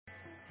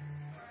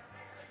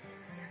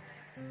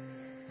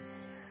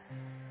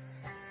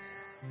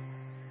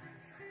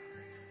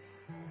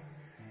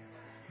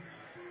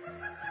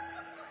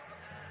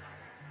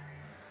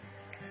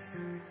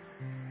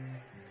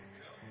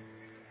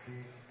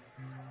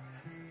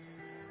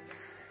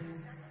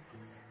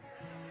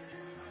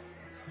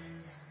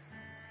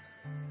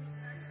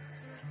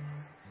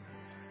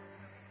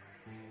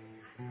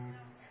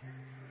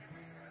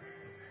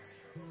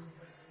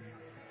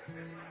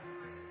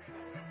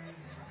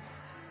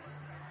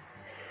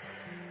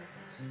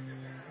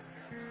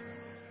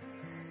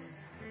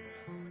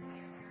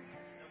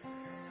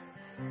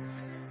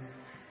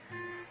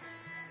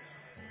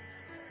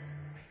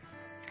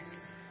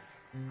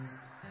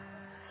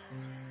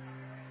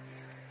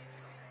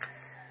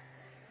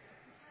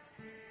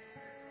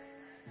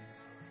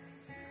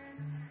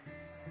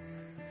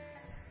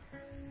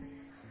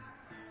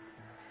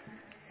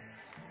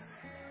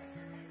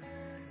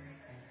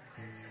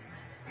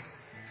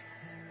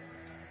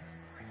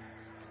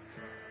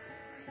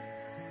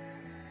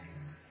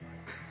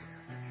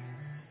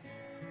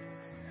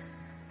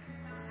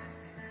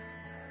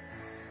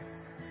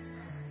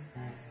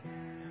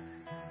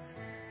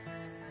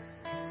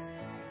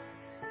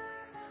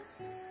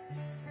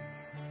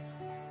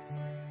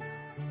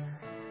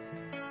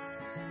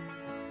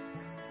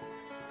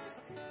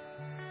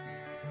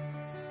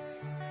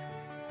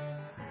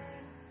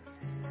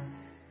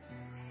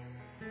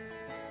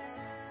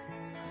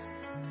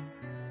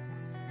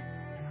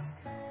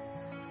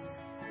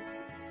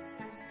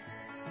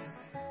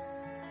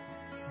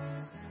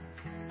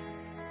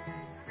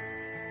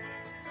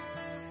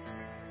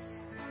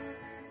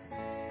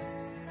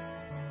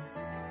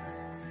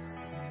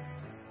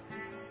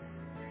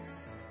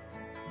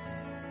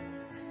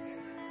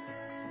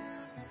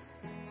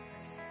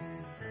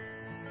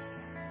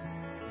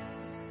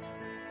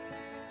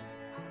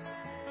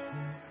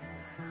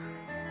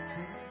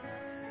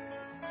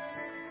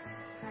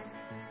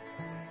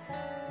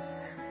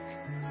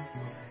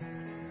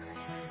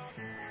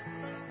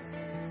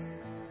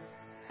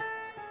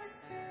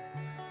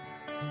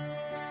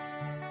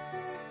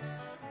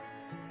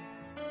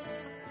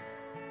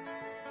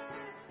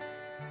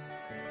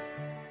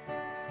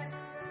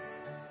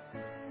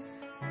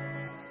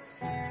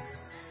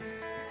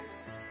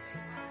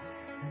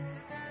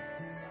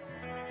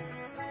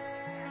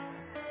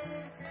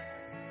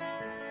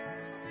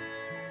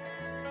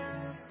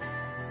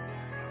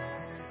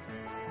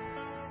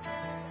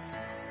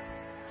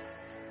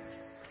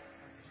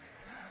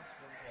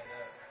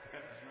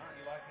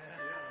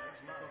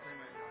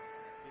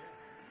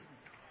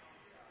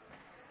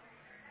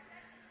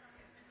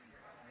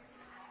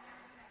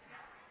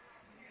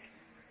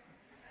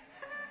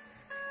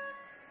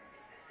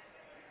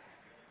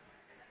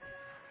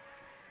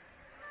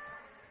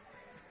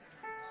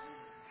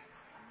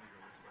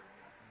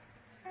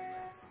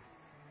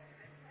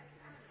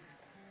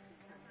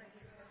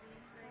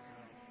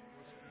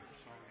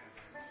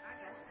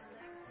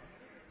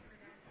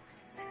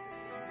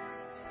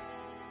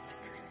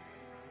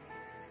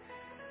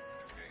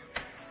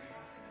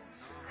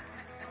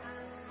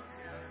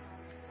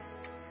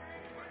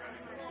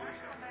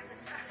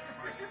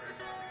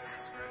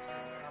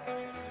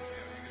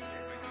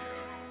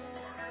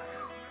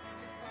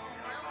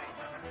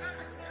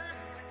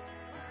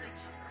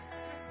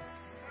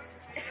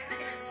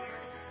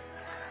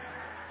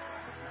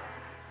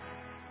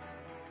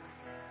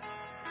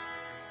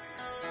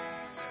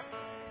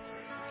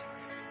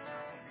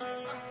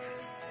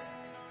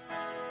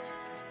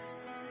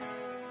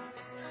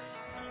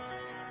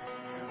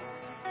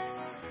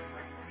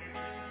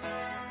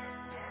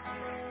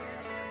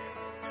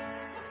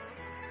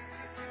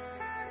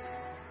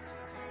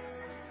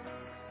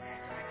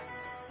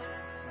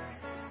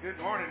Good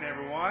morning,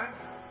 everyone.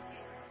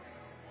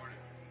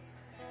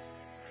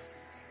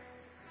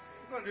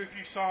 We're going to do a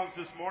few songs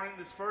this morning.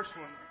 This first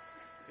one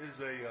is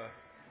a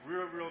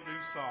real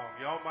new song.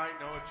 Y'all might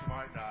know it, you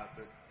might not,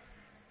 but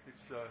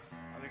it's I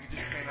think it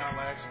just came out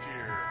last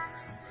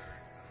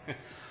year.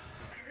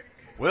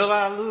 Well,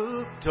 I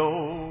looked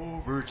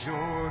over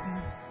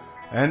Jordan,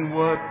 and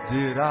what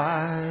did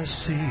I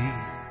see?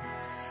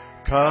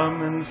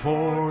 Coming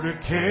for to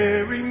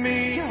carry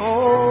me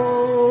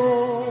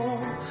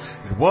home.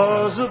 It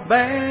was a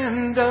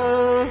band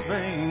of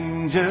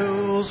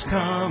angels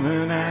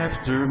coming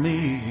after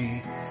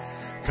me,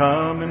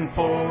 coming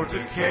for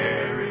to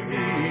carry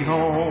me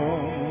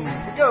home.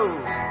 Go!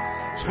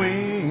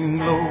 Swing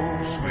low,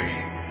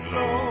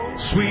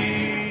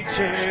 sweet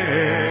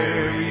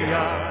chariot,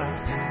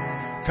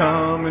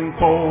 coming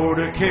for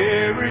to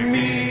carry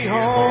me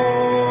home.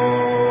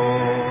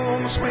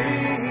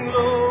 Swing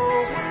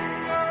low,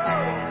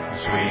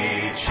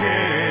 sweet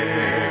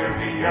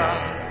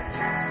chariot,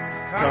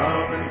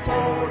 coming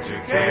for to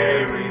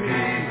carry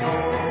me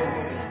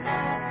home.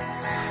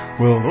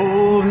 Well,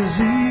 old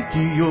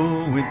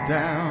Ezekiel went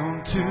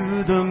down to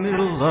the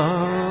middle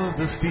of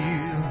the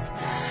field.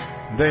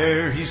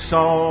 There he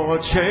saw a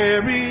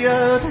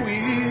chariot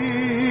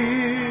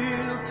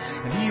wheel,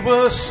 and he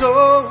was so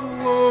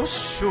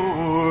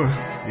sure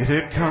it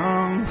had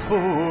come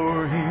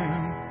for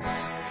him,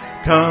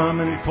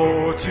 coming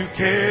for to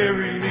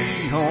carry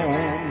me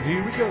home.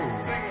 Here we go.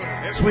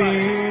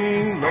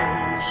 Swing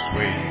low,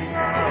 sweet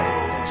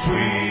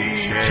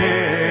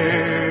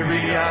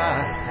chariot,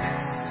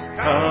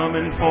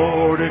 coming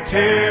for to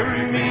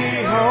carry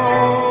me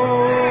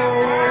home.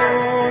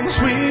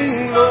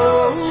 Swing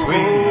low,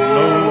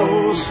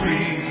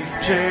 sweet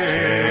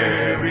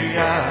chariot,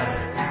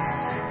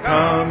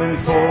 coming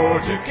for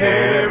to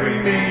carry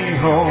me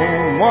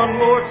home. One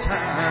more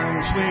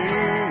time. Swing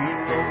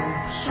low,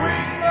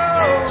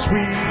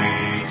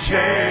 sweet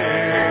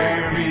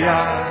chariot,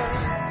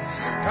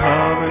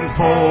 coming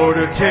for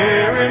to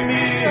carry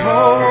me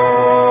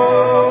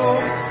home.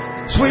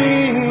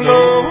 Swing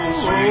low,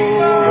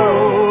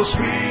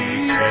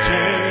 sweet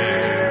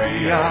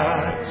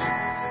chariot,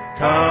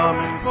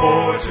 coming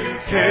for to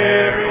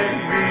carry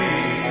me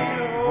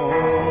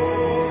home.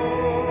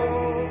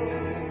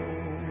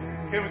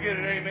 Can we get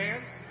an amen?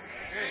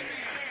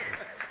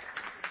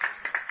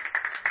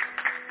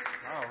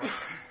 All right.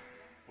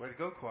 Way to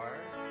go, choir.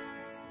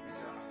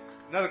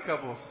 Another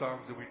couple of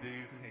songs that we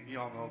do, and you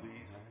all know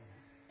these.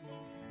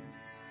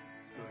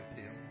 Go ahead,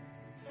 Tim.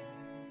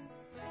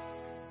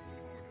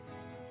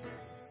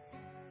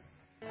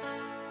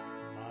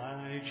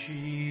 My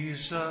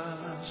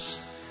Jesus,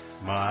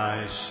 my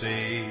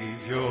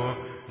Savior,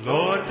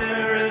 Lord,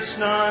 there is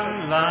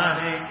none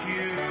like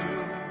you.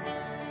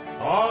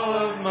 All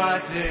of my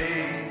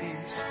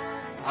days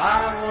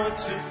I want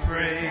to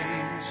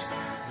praise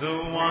the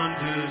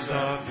wonders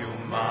of your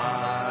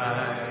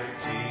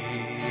mighty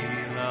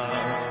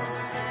love.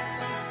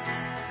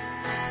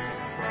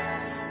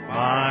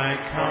 My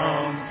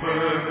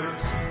comfort,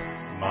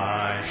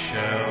 my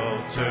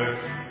shelter,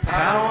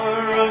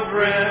 power of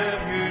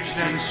refuge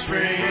and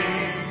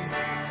strength.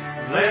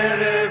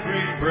 Let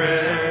every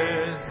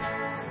breath,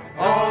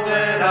 all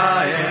that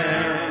I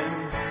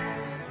am,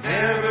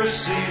 never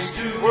cease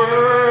to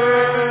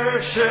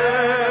worship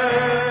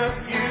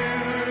you.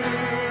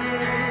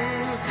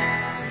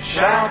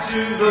 Shout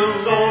to the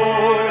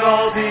Lord,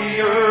 all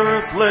the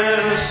earth, let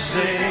us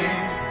sing.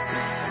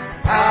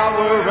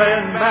 Power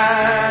and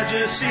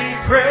majesty,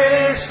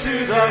 praise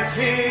to the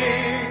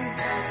King.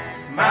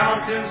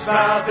 Mountains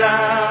bow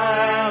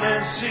down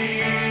and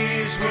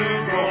seas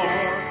will roar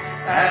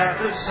at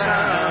the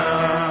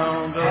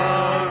sound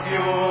of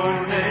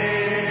your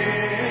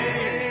name.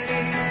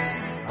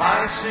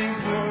 I sing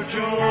for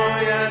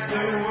joy at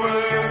the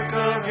work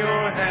of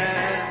your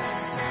hand.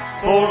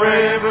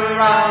 Forever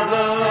I'll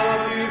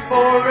love you,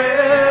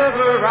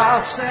 forever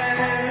I'll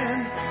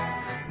stand.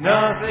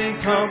 Nothing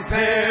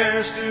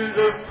compares to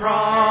the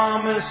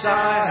promise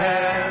I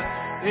have.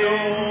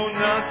 Oh,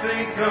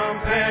 nothing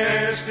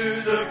compares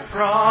to the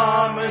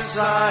promise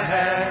I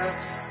have.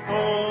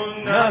 Oh,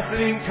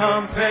 nothing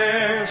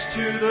compares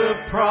to the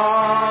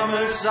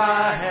promise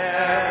I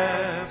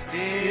have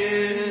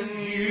in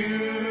you.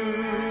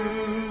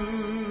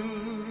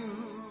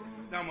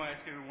 Now I'm going to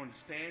ask everyone to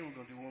stand. We're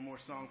going to do one more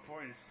song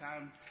for you. It's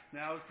time.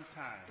 Now is the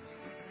time.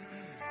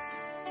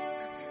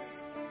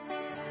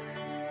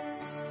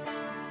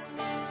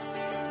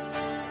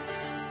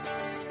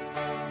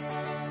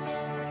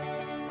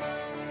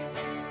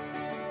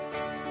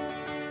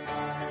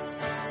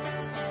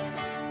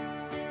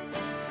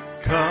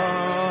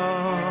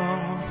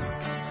 Come,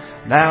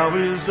 now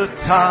is the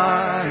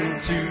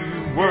time to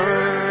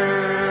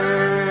worship.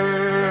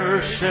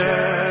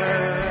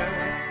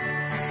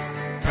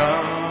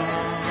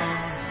 Come,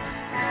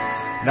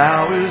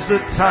 now is the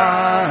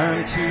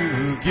time to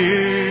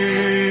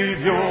give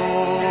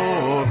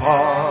your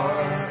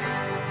heart.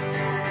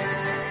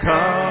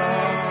 Come,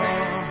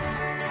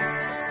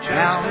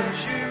 just as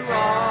you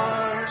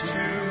are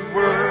to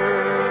worship.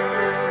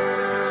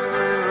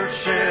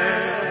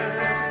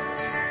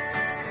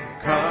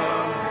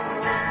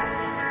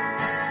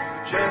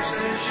 just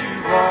as you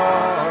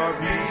are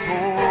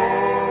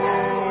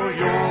before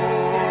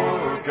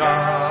your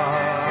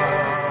God.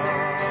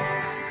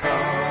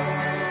 Come.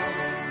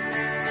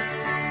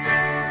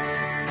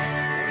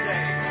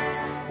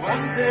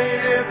 One day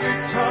every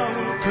tongue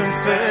will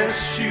confess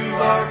you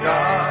are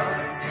God.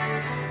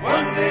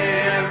 One day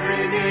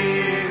every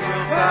knee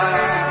will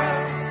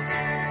bow.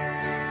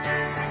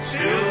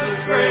 Still the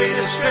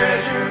greatest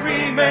treasure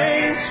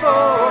remains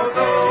for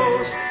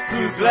those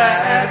who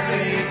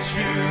gladly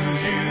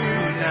choose you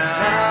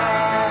now.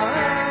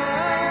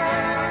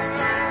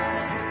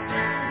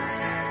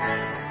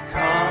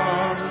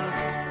 Come,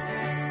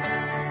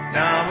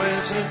 now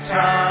is the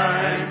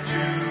time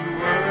to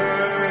worship.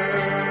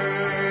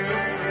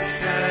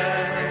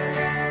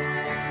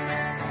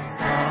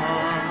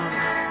 Come,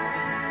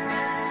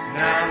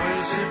 now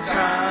is the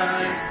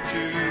time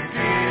to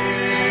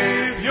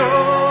give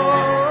your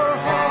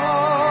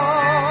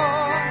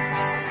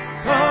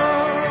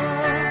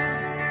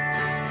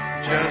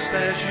just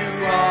as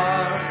you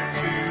are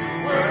to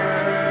worship.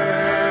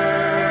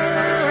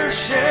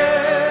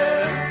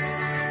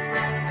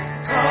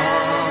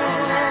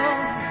 Come,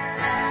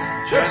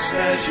 just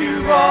as you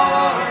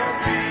are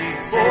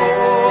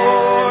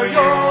before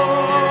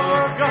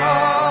your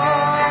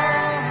God.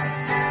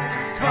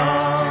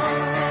 Come,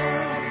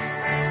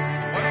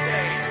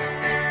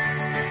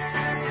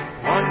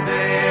 one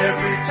day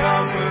every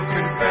tongue will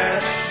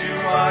confess you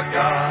are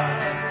God.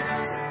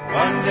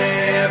 One day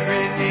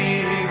every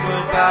knee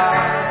will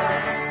bow.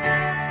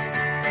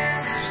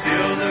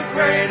 Still the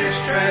greatest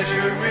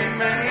treasure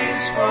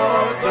remains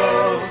for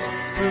those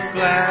who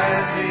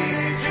gladly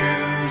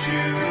choose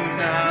you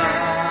now.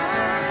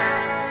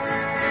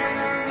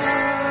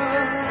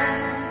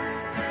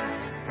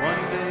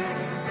 One day,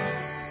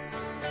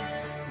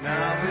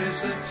 now is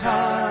the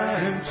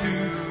time to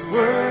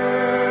worship.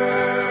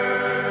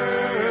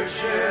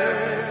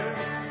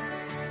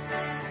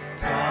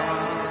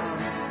 Come,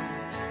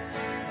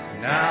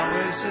 now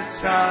is the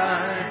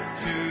time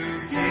to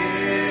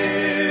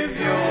give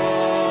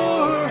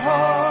your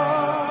heart.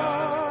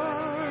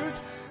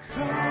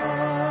 Come.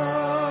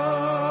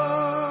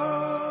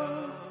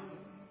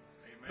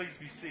 Please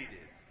be seated.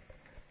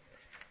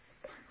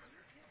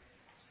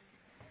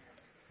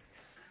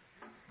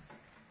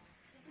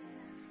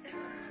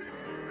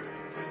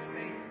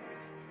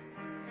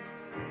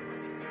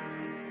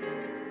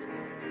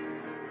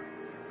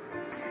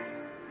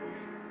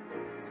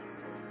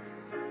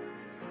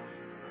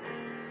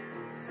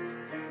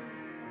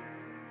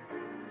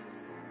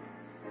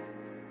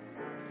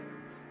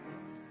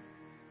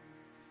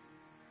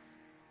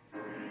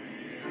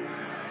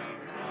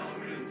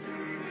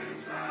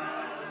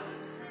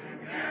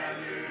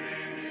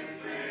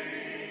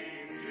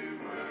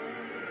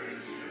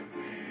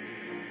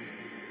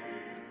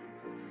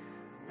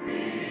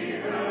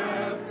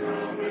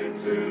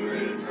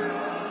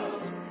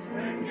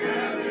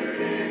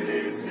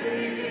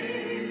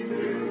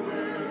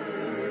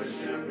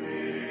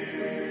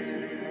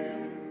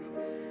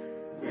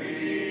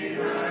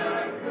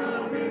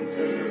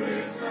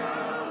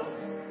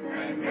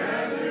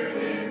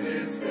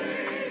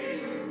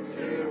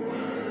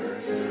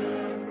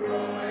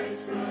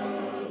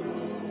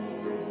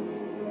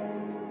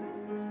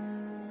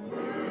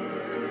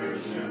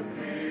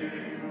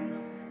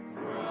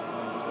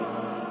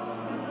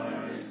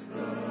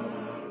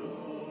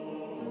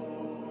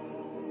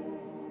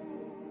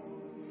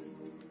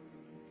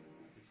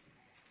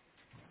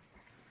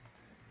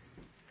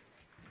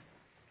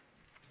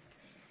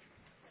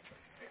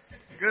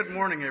 Good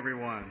morning,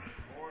 everyone.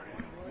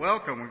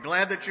 Welcome. We're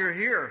glad that you're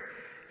here.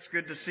 It's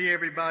good to see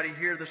everybody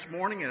here this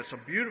morning, and it's a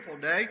beautiful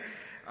day.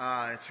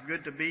 It's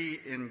good to be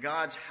in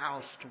God's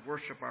house to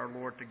worship our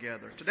Lord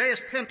together. Today is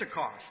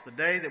Pentecost, the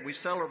day that we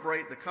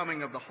celebrate the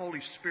coming of the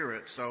Holy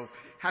Spirit. So,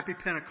 happy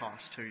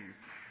Pentecost to you.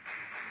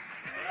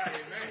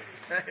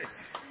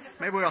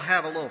 Maybe we'll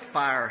have a little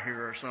fire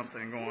here or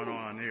something going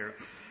on here.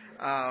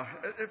 A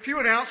few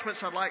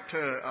announcements I'd like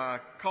to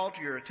call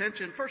to your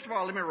attention. First of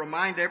all, let me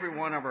remind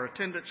everyone of our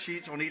attendance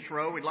sheets on each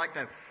row. We'd like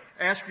to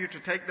ask you to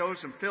take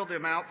those and fill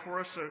them out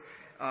for us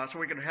so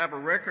we can have a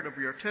record of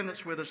your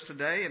attendance with us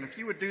today. And if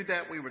you would do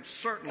that, we would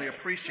certainly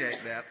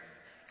appreciate that.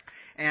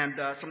 And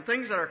some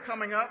things that are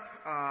coming up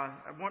I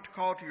want to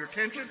call to your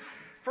attention.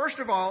 First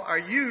of all, our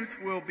youth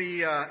will be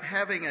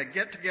having a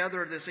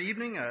get-together this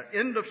evening, an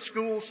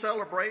end-of-school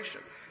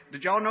celebration.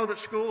 Did y'all know that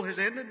school has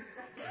ended?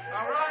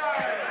 All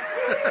right.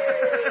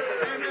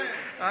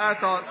 I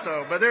thought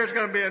so. But there's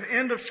going to be an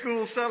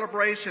end-of-school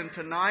celebration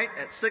tonight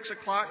at 6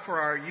 o'clock for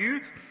our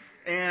youth.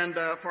 And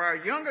for our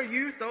younger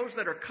youth, those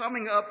that are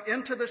coming up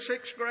into the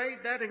 6th grade,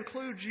 that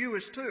includes you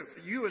as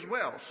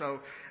well.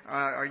 So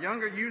our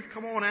younger youth,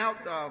 come on out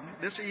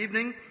this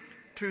evening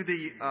to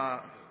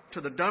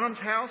the Dunham's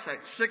house at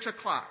 6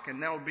 o'clock,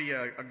 and that will be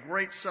a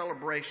great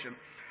celebration.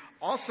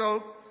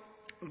 Also,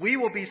 we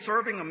will be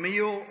serving a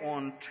meal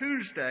on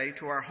Tuesday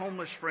to our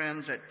homeless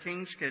friends at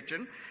King's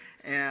Kitchen,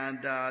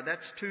 and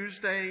that's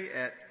Tuesday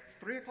at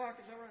 3 o'clock,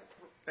 is that right?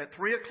 At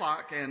 3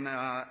 o'clock, and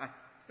I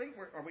think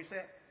are we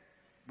set?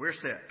 We're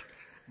set.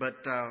 But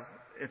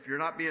if you're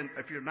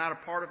not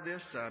a part of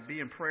this, be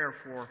in prayer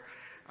for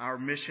our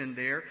mission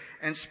there.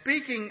 And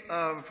speaking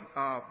of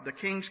the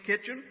King's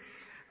Kitchen,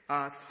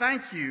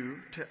 thank you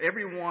to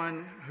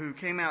everyone who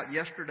came out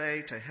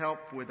yesterday to help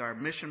with our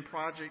mission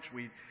projects.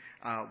 We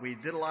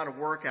did a lot of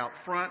work out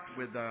front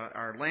with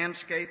our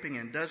landscaping,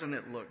 and doesn't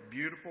it look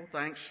beautiful?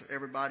 Thanks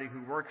everybody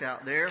who worked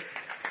out there.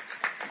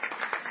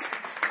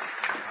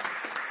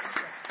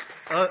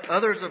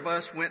 Others of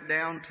us went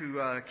down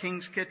to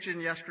King's Kitchen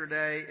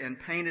yesterday and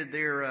painted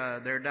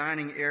their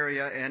dining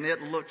area, and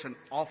it looks an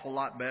awful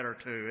lot better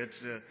too.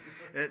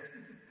 It's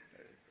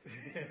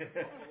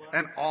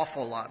an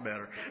awful lot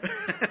better.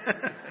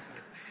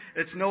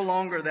 It's no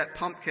longer that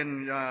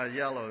pumpkin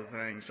yellow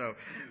thing, so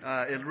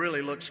it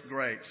really looks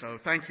great. So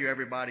thank you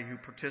everybody who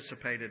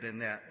participated in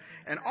that,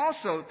 and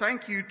also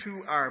thank you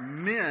to our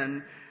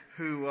men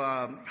who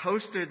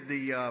hosted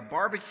the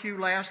barbecue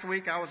last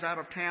week. I was out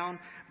of town,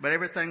 but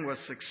everything was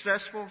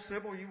successful.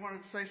 Sybil, you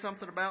wanted to say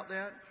something about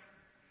that?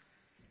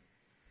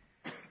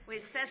 We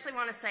especially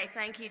want to say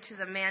thank you to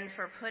the men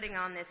for putting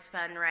on this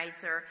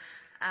fundraiser,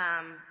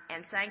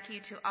 and thank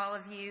you to all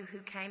of you who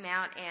came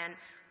out and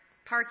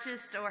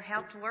purchased or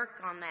helped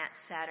work on that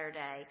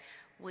Saturday.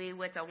 We,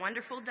 with a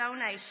wonderful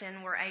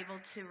donation, were able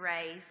to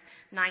raise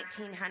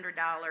 $1,900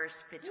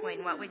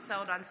 between what we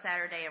sold on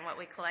Saturday and what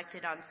we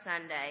collected on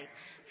Sunday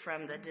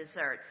from the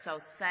desserts. So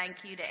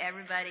thank you to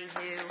everybody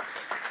who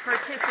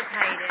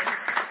participated.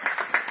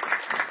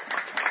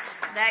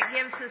 That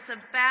gives us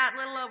about a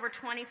little over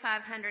 $2,500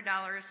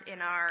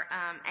 in our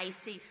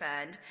AC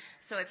fund.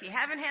 So if you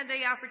haven't had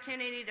the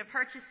opportunity to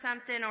purchase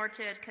something or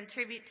to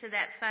contribute to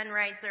that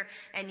fundraiser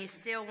and you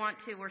still want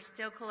to, we're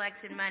still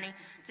collecting money,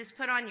 just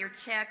put on your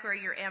check or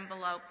your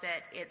envelope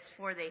that it's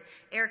for the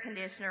air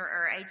conditioner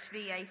or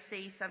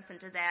HVAC, something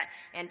to that,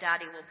 and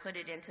Dottie will put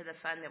it into the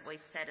fund that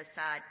we've set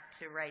aside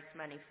to raise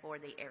money for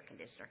the air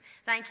conditioner.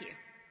 Thank you.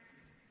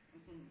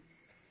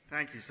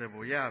 Thank you,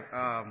 Sybil. Yeah,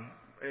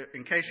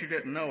 in case you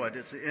didn't know it,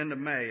 it's the end of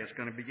May. It's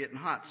going to be getting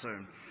hot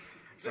soon.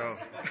 So,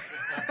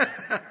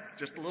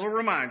 just a little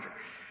reminder.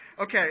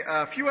 Okay,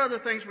 a few other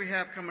things we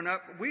have coming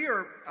up. We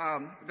are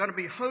going to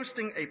be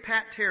hosting a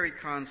Pat Terry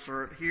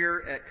concert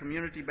here at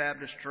Community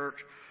Baptist Church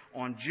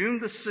on June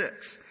the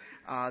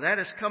 6th. That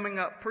is coming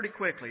up pretty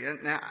quickly.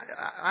 And now,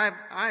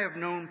 I have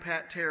known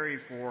Pat Terry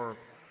for,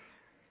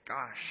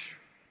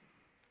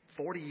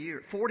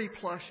 40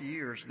 plus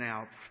years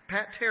now.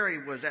 Pat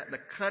Terry was at the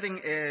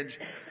cutting edge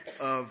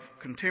of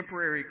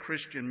contemporary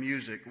Christian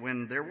music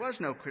when there was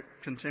no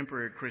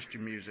contemporary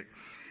Christian music.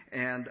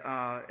 And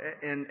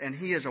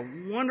he is a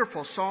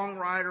wonderful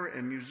songwriter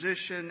and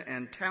musician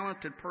and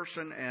talented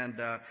person, and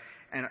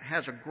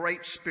has a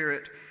great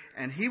spirit.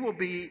 And he will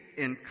be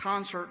in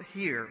concert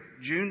here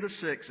June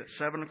the 6th at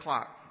 7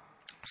 o'clock.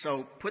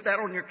 So put that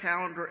on your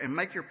calendar and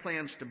make your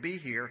plans to be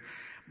here.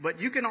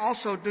 But you can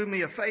also do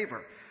me a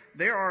favor.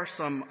 There are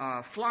some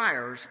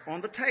flyers on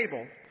the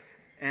table,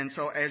 and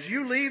so as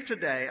you leave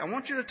today, I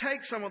want you to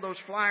take some of those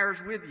flyers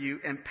with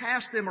you and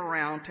pass them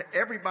around to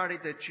everybody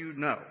that you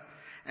know.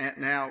 And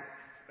now,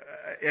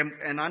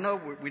 and I know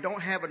we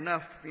don't have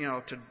enough,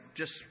 to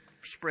just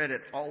spread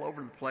it all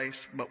over the place,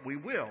 but we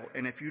will.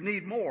 And if you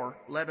need more,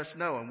 let us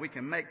know, and we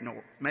can make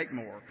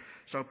more.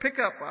 So pick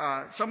up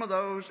some of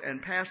those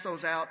and pass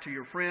those out to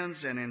your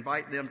friends and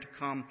invite them to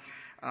come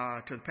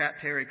to the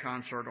Pat Terry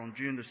concert on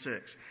June the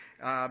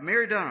 6th.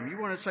 Mary Dunham, you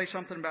want to say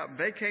something about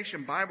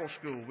Vacation Bible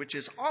School, which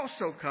is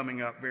also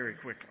coming up very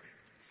quickly.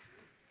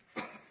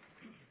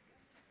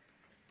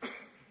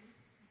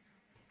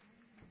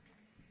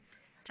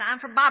 Time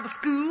for Bible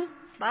school.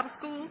 Bible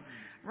school.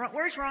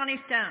 Where's Ronnie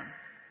Stone?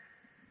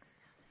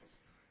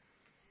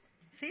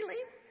 Is he leaving?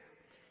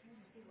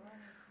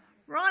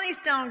 Ronnie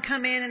Stone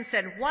come in and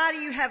said, "Why do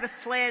you have a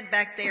sled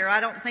back there?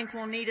 I don't think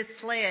we'll need a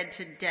sled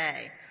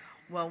today."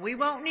 Well, we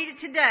won't need it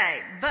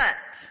today, but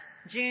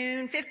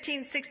June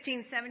 15th,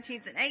 16th,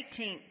 17th, and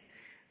 18th,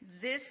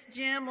 this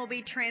gym will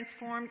be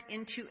transformed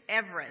into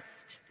Everest.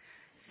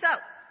 So,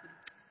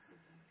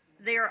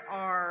 there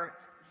are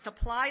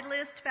supply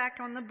lists back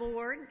on the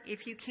board.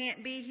 If you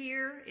can't be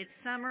here, it's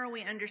summer,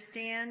 we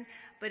understand.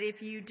 But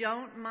if you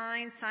don't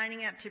mind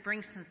signing up to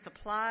bring some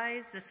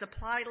supplies, the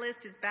supply list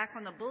is back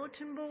on the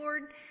bulletin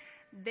board.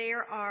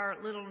 There are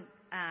little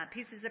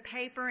pieces of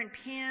paper and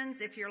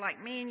pens. If you're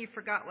like me and you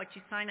forgot what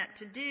you signed up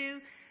to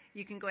do,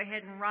 you can go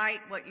ahead and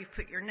write what you've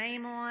put your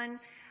name on.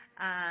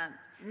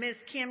 Ms.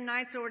 Kim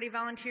Knight's already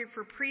volunteered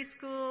for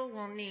preschool.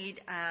 We'll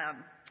need,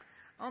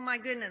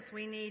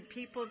 we need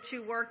people to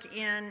work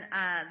in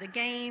the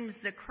games,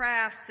 the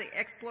crafts, the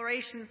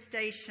exploration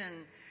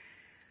station.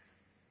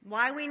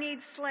 Why we need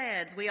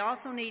sleds. We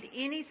also need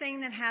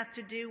anything that has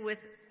to do with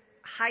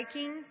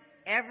hiking,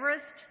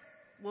 Everest.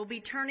 We'll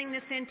be turning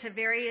this into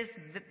various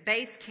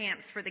base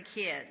camps for the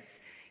kids.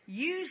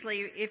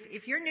 Usually,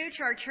 if you're new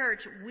to our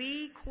church,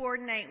 we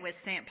coordinate with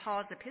St.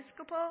 Paul's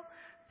Episcopal,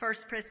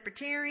 First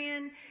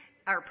Presbyterian,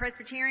 our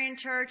Presbyterian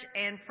Church,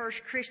 and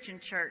First Christian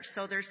Church.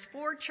 So there's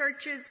 4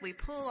 churches. We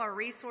pool our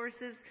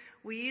resources.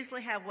 We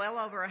usually have well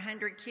over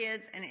 100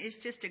 kids, and it's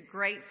just a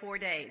great 4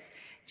 days.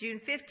 June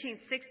 15th,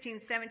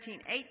 16th,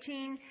 17th,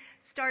 18th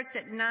starts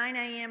at 9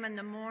 a.m. in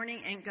the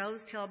morning and goes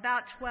till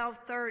about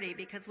 12:30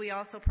 because we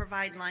also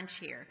provide lunch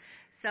here.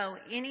 So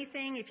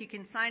anything, if you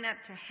can sign up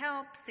to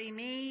help, see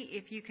me.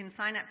 If you can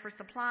sign up for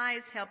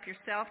supplies, help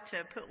yourself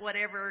to put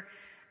whatever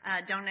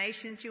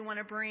donations you want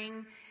to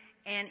bring.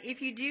 And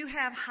if you do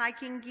have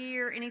hiking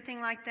gear,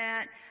 anything like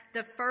that,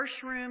 the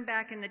first room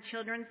back in the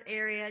children's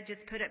area,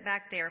 just put it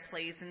back there,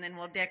 please, and then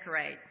we'll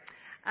decorate.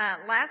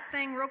 Last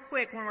thing, real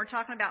quick, when we're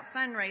talking about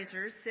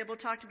fundraisers, Sybil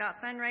talked about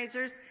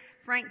fundraisers.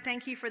 Frank,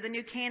 thank you for the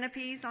new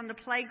canopies on the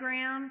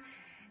playground.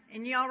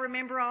 And y'all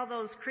remember all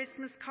those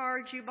Christmas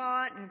cards you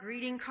bought and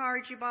greeting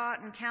cards you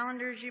bought and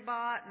calendars you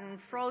bought and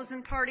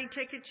frozen party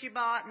tickets you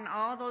bought and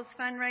all those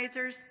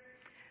fundraisers?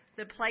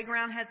 The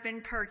playground has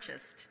been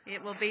purchased.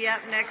 It will be up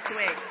next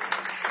week.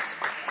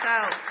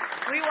 So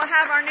we will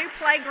have our new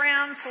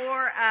playground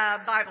for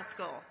Bible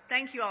school.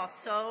 Thank you all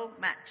so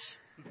much.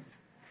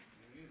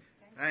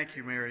 Thank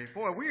you, Mary.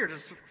 Boy, we are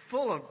just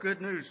full of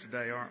good news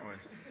today, aren't we?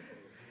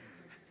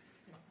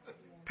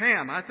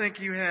 Pam, I think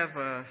you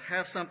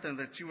have something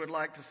that you would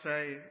like to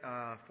say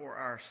for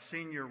our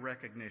senior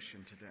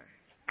recognition today.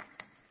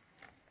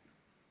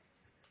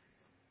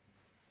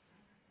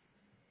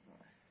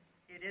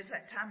 It is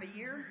that time of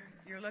year.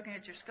 You're looking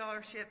at your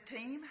scholarship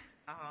team,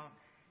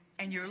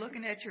 and you're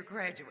looking at your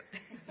graduate,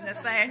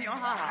 Nathaniel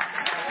Hall.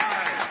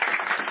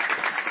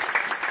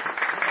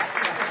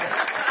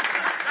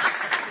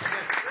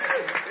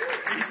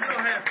 He's so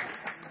happy.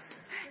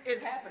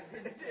 It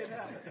happened. It did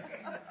happen.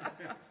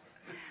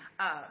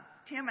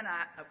 Tim and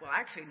I,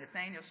 actually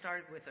Nathaniel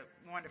started with a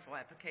wonderful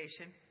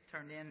application,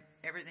 turned in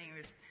everything he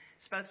was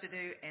supposed to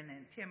do, and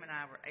then Tim and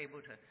I were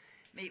able to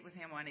meet with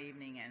him one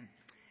evening and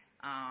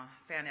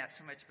found out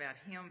so much about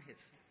him, his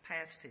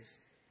past, his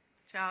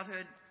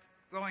childhood,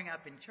 growing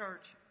up in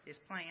church, his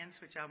plans,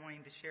 which I want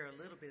him to share a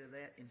little bit of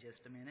that in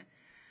just a minute.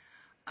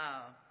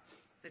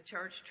 The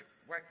church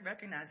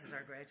recognizes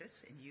our graduates,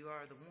 and you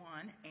are the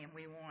one, and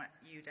we want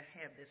you to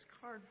have this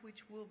card,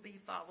 which will be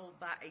followed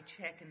by a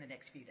check in the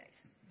next few days.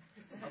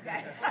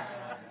 Okay?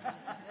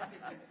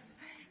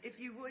 If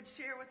you would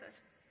share with us,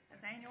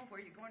 Nathaniel, where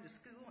you're going to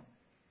school.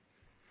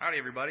 Howdy,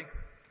 everybody.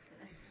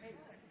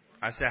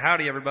 I said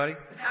howdy, everybody.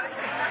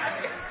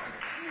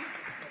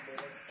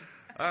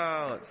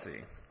 Let's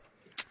see.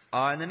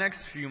 In the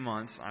next few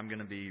months, I'm going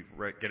to be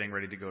getting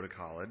ready to go to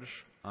college.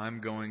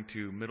 I'm going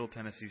to Middle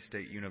Tennessee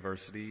State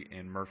University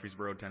in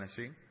Murfreesboro,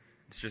 Tennessee.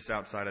 It's just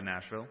outside of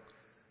Nashville.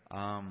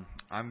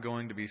 I'm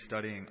going to be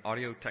studying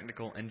audio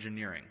technical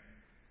engineering.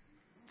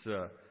 It's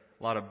a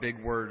lot of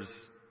big words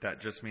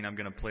that just mean I'm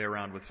going to play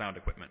around with sound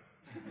equipment.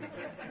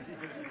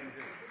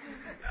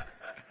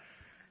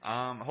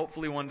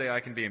 Hopefully one day I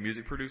can be a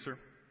music producer.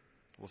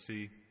 We'll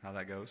see how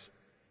that goes.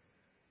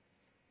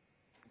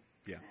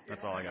 Yeah,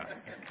 that's all I got.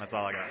 That's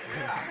all I got.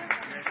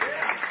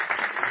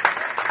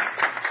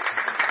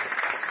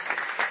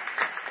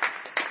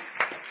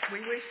 We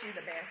wish you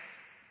the best.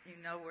 You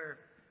know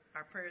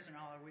our prayers and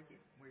all are with you.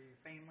 We're your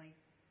family.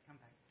 Come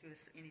back to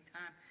us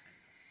anytime.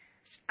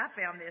 I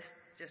found this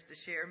just to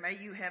share. May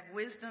you have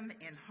wisdom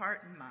in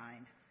heart and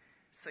mind,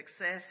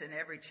 success in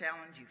every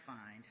challenge you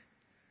find,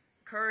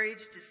 courage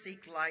to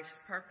seek life's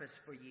purpose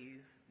for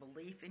you,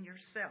 belief in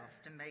yourself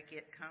to make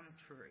it come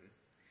true,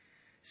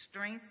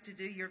 strength to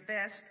do your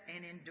best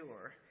and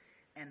endure,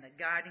 and the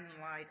guiding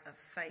light of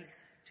faith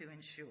to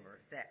ensure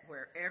that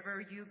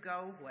wherever you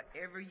go,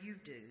 whatever you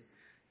do,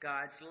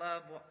 God's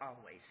love will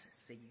always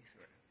see you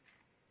through.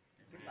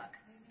 Good luck.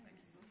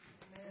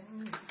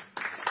 Amen.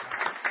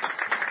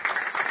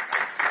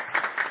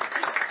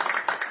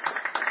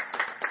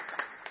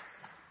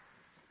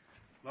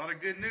 A lot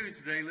of good news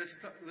today. Let's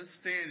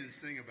stand and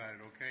sing about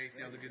it, okay?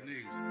 The other good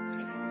news.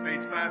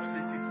 Page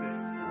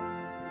 566.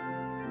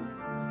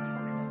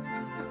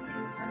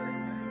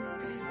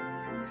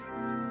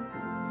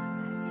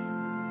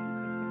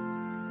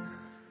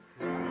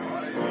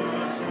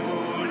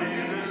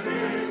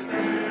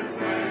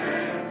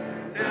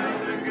 Tell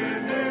the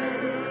good news.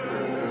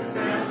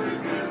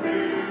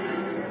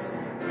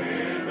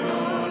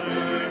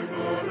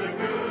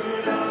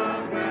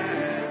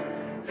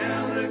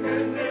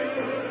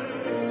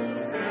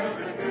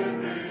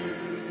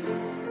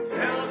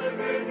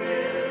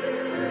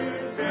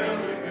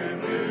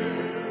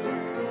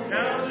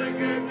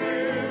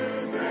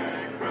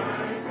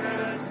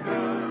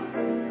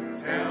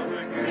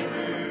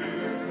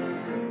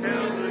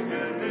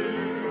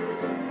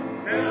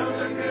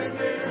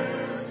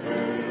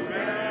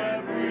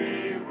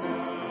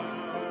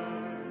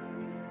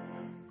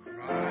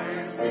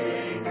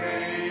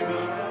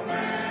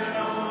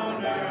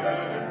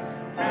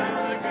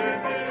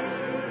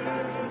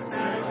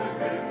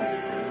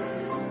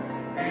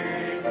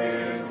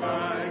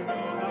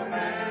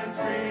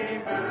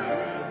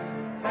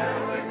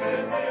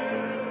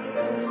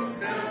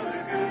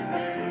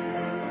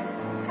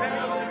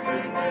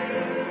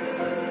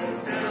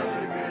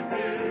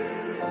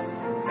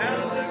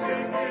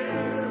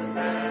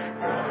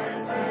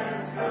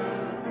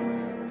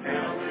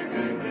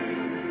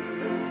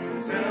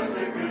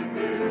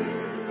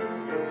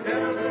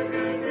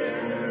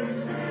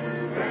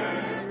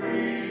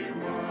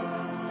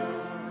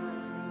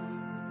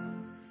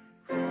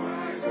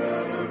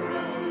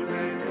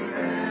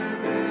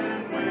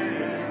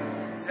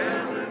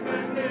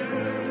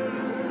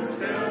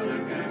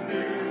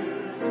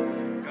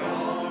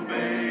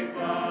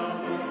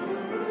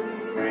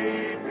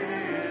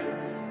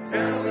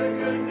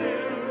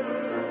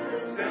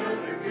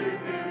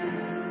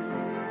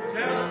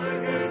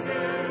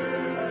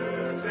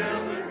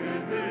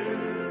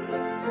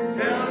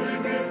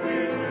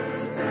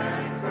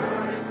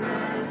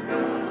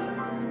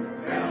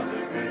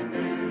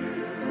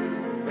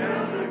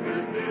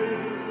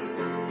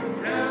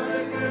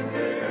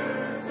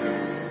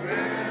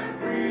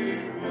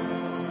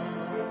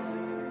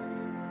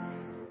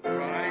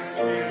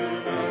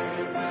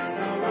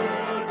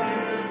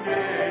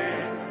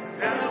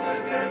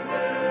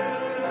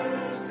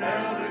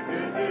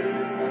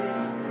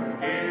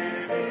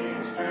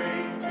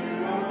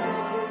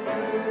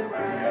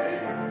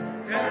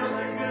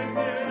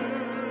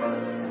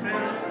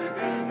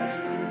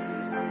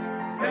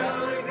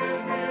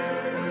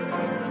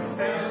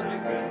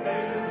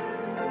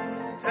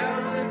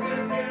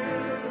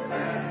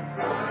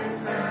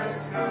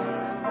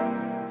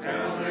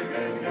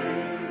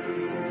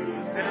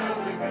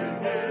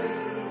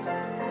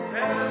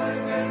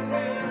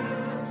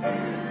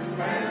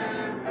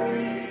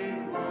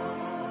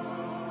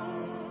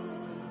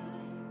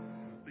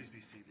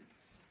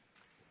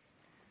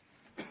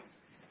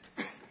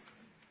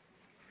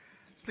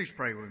 Please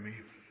pray with me.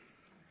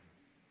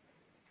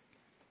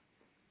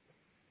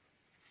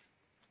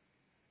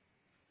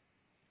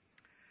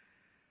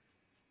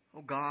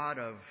 O God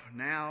of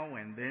now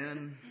and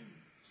then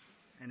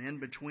and in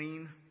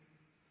between,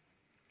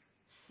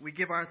 we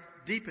give our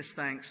deepest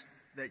thanks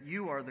that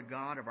you are the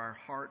God of our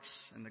hearts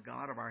and the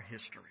God of our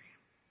history.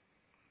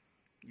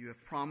 You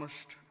have promised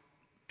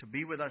to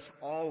be with us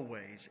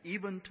always,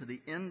 even to the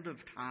end of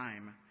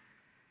time.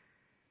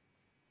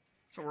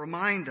 So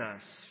remind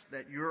us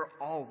that your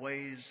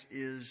always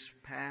is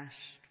past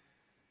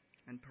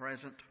and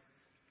present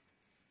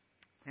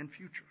and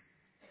future.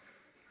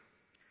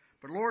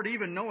 But Lord,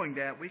 even knowing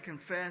that, we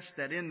confess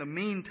that in the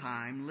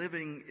meantime,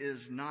 living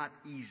is not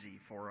easy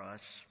for us.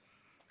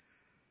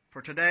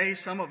 For today,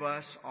 some of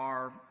us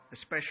are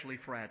especially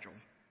fragile.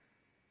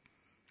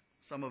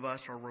 Some of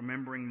us are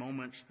remembering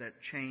moments that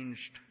changed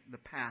the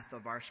path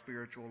of our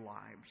spiritual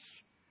lives.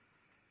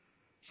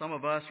 Some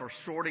of us are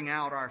sorting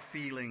out our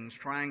feelings,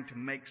 trying to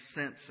make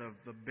sense of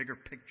the bigger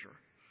picture.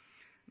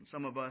 And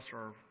some of us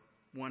are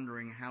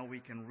wondering how we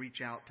can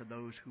reach out to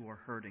those who are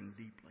hurting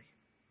deeply.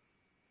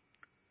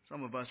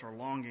 Some of us are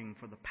longing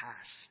for the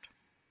past.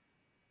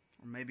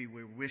 Or maybe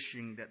we're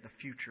wishing that the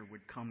future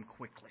would come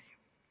quickly.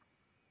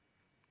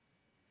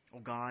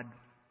 Oh God,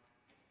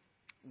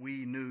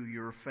 we knew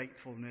your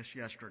faithfulness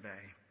yesterday.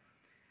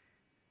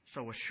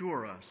 So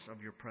assure us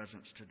of your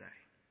presence today.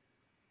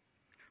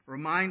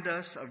 Remind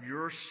us of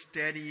your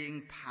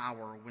steadying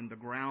power when the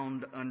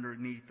ground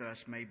underneath us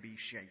may be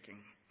shaking,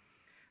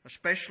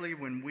 especially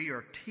when we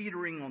are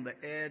teetering on the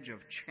edge of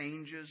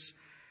changes.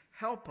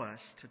 Help us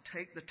to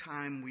take the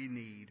time we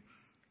need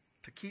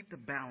to keep the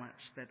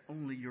balance that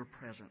only your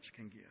presence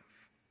can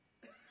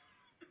give.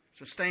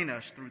 Sustain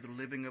us through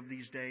the living of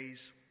these days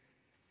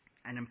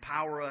and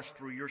empower us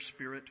through your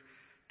Spirit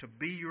to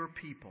be your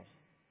people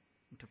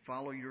and to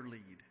follow your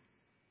lead.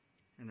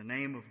 In the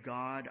name of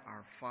God,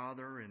 our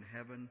Father in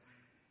heaven,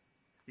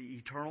 the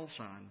eternal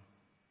Son,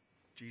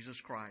 Jesus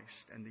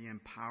Christ, and the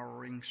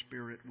empowering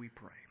Spirit, we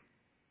pray.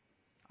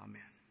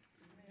 Amen.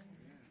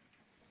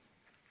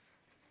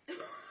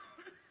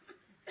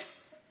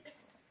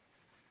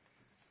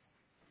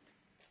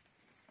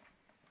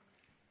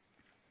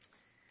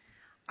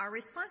 Our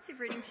responsive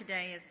reading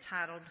today is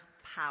titled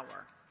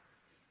Power.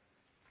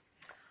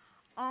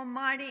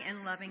 Almighty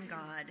and loving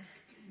God,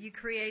 you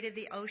created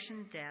the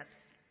ocean depths.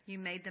 You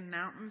made the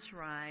mountains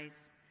rise.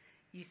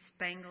 You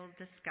spangled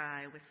the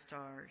sky with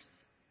stars.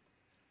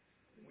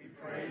 We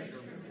praise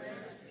your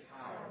majestic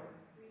power,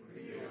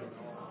 revealed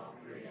in all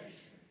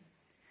creation.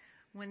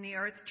 When the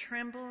earth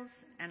trembles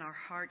and our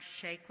hearts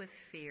shake with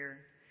fear,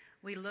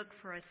 we look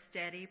for a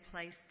steady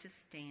place to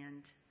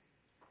stand.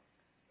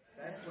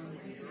 That's when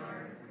we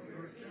yearn for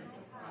your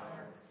gentle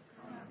power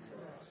to come to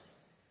us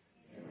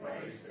in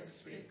ways that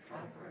speak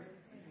comfort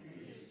and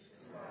peace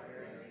to our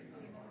very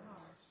human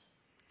hearts.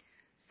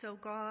 So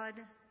God,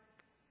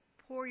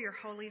 pour your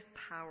holy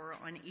power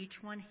on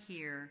each one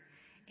here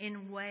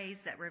in ways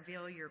that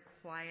reveal your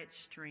quiet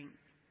strength,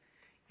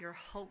 your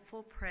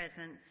hopeful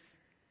presence,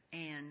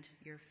 and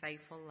your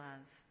faithful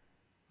love.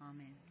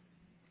 Amen.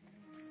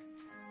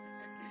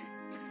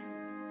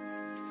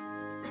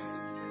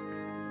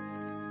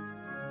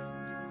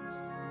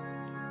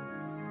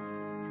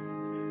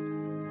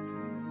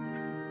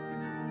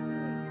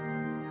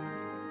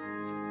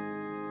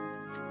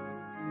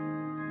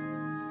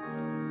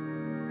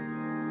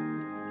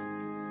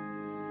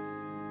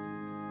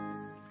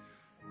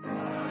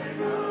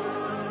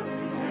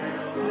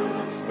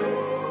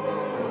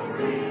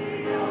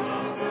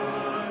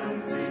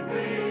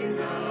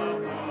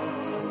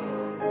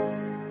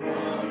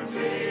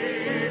 Yeah.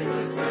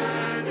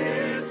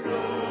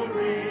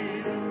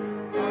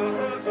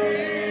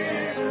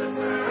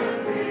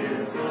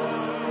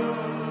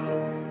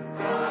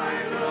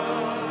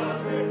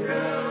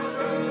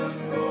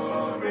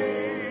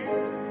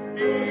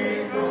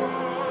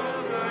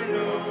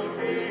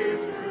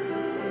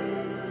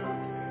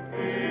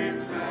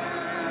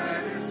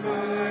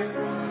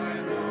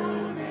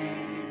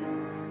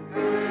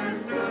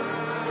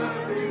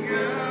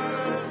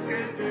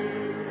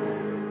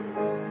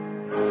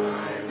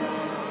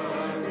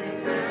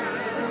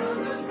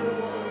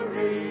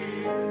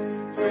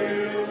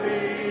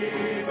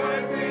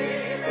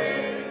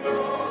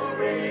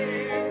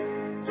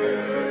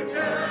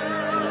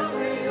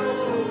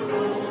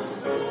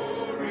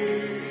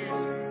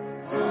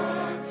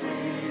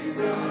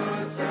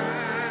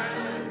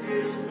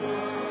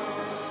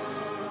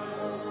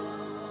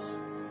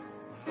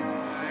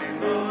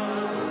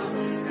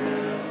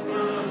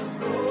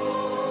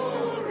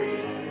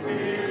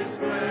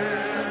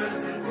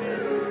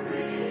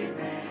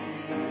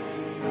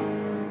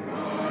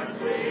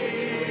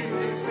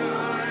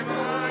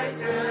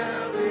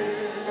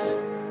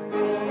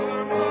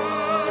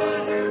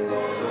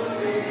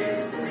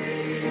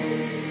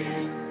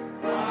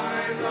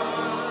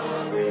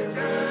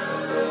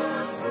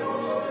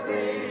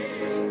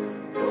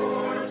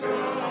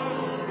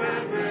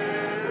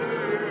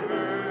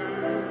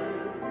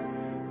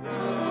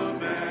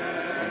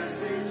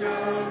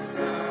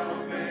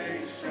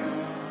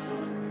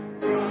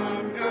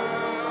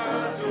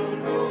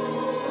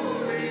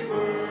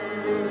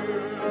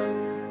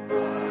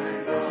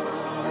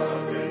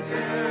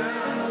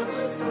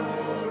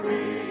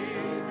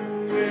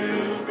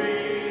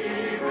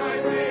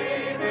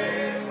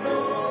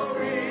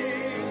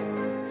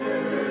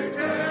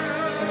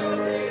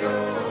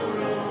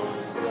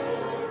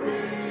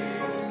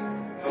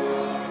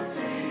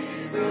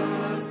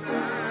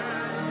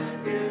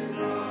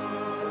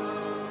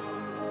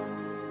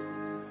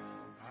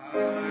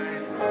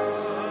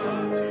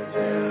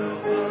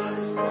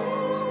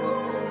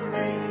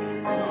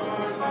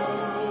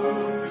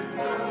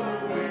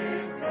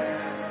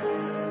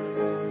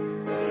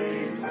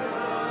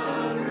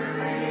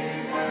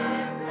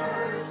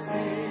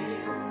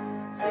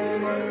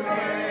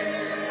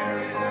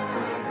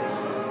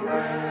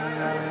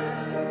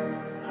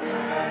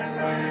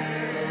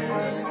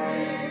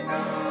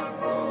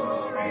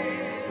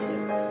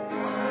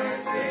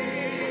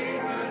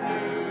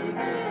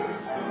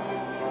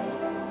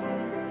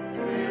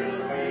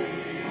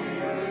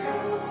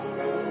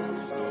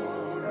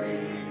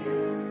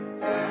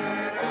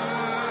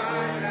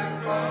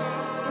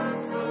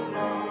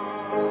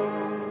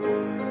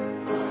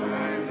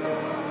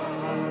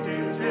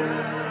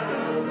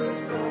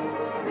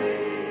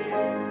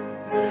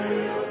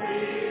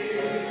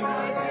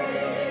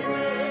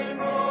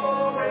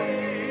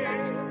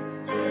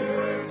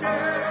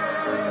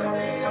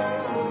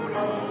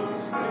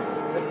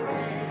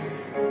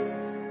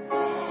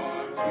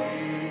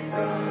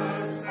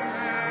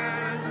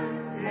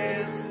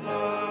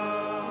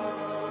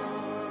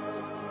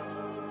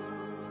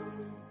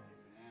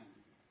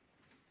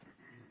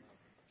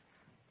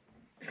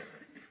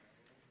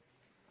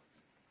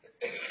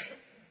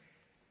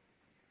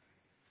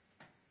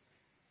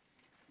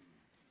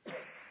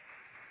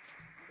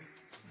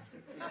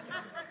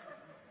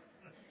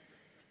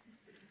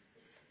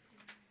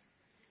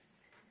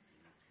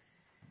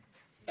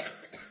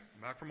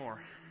 Back for more.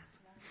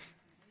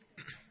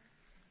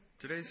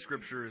 Today's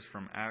scripture is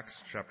from Acts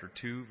chapter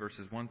 2,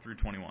 verses 1 through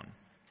 21.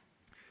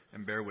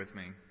 And bear with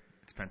me,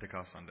 it's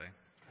Pentecost Sunday.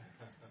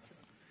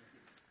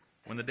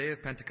 When the day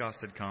of Pentecost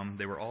had come,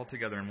 they were all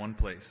together in one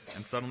place,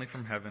 and suddenly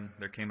from heaven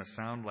there came a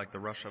sound like the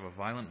rush of a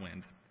violent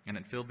wind, and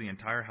it filled the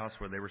entire house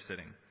where they were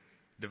sitting.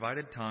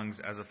 Divided tongues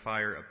as of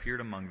fire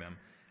appeared among them,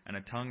 and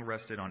a tongue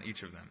rested on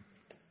each of them.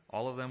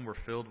 All of them were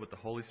filled with the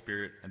Holy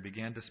Spirit and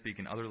began to speak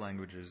in other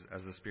languages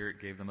as the Spirit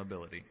gave them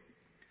ability.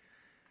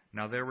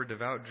 Now there were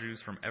devout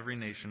Jews from every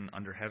nation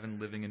under heaven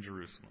living in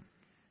Jerusalem.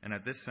 And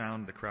at this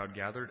sound the crowd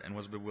gathered and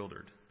was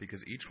bewildered,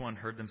 because each one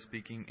heard them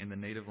speaking in the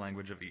native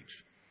language of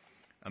each.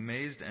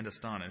 Amazed and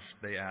astonished,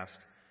 they asked,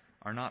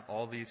 "Are not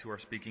all these who are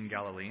speaking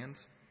Galileans?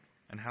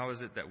 And how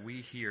is it that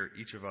we hear,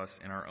 each of us,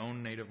 in our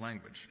own native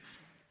language?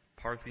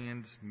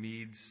 Parthians,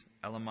 Medes,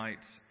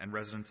 Elamites, and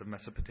residents of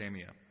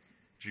Mesopotamia,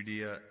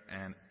 Judea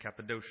and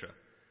Cappadocia,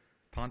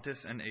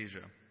 Pontus and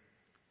Asia,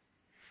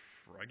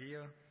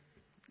 Phrygia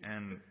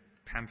and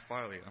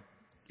Pamphylia,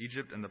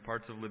 Egypt and the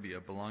parts of Libya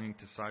belonging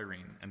to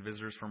Cyrene, and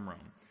visitors from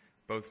Rome,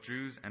 both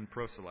Jews and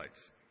proselytes,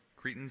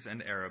 Cretans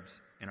and Arabs,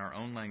 in our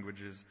own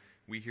languages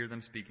we hear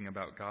them speaking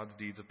about God's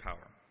deeds of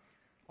power."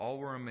 All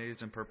were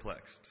amazed and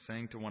perplexed,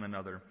 saying to one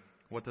another,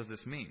 "What does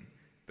this mean?"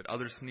 But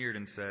others sneered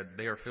and said,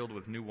 "They are filled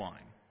with new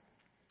wine."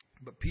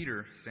 But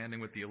Peter, standing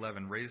with the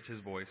 11, raised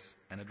his voice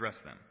and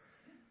addressed them.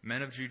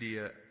 "Men of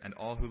Judea and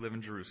all who live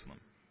in Jerusalem,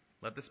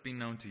 let this be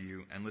known to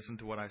you, and listen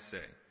to what I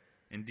say.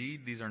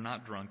 Indeed, these are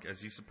not drunk,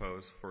 as you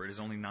suppose, for it is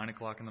only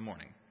 9:00 in the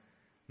morning.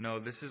 No,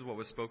 this is what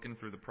was spoken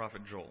through the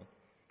prophet Joel.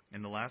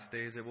 In the last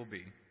days it will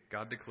be,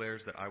 God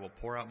declares that I will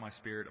pour out my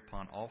Spirit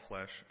upon all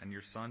flesh, and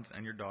your sons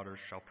and your daughters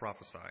shall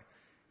prophesy,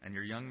 and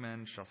your young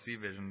men shall see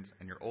visions,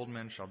 and your old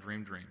men shall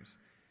dream dreams.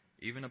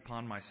 Even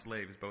upon my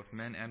slaves, both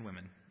men and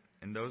women.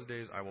 In those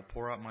days I will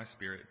pour out my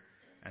Spirit,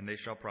 and they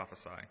shall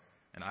prophesy,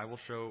 and I will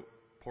show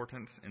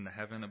portents in the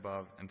heaven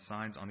above and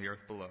signs on the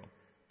earth below,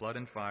 blood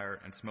and fire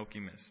and smoky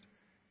mist.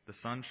 The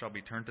sun shall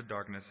be turned to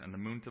darkness and the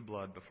moon to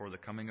blood before the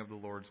coming of the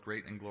Lord's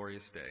great and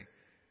glorious day.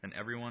 Then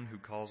everyone who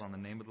calls on the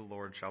name of the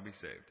Lord shall be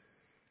saved."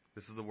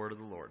 This is the word of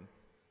the Lord.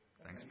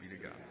 Thanks be to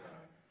God.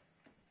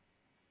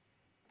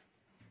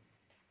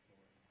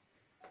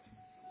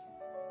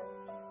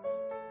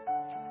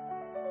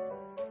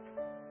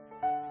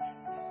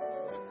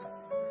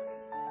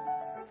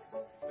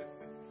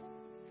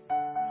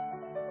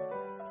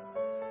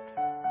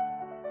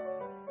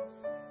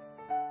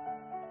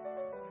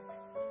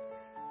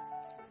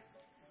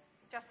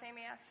 Y'all see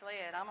me? I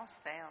slid. I almost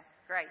fell.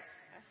 Grace.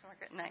 That's my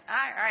good name.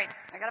 All right.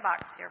 I got a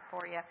box here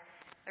for you.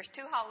 There's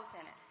 2 holes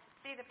in it.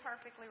 See the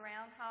perfectly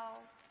round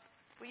hole?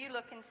 Will you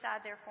look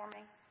inside there for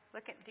me?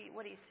 What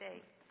do you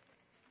see?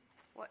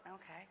 What?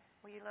 Okay.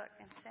 Will you look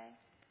and see?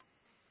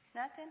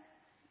 Nothing?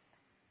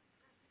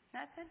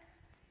 Nothing?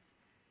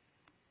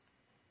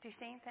 Do you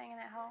see anything in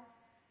that hole?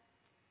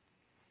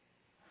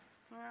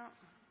 No.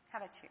 How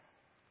about you?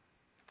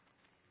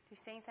 Do you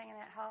see anything in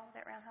that hole,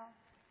 that round hole?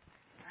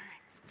 All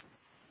right.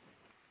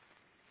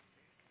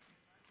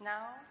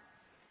 No?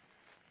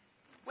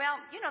 Well,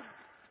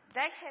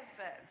 they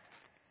have,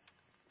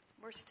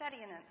 we're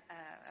studying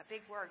a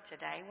big word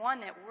today, one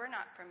that we're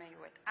not familiar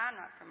with. I'm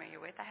not familiar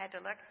with. I had to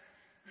look.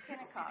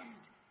 Pentecost.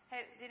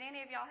 Did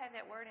any of y'all have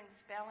that word in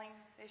spelling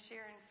this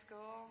year in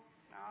school?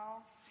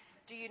 No?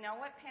 Do you know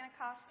what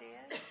Pentecost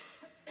is?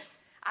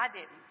 I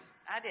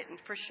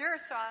didn't for sure,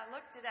 so I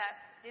looked it up,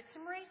 did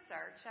some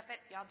research. I bet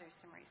y'all do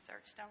some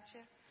research, don't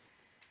you?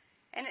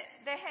 And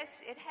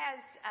it has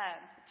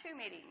 2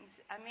 meanings,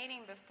 a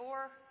meaning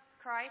before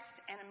Christ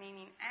and a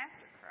meaning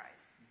after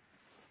Christ.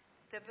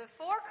 The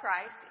before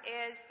Christ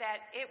is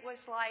that it was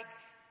like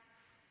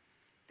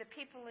the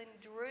people in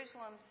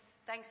Jerusalem's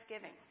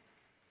Thanksgiving.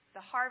 The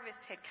harvest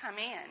had come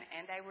in,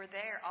 and they were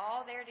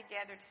all there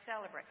together to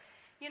celebrate.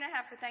 You know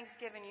how for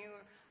Thanksgiving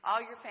all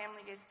your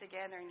family gets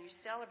together and you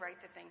celebrate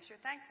the things you're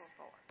thankful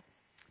for.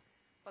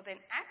 Well, then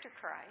after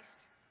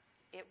Christ,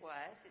 it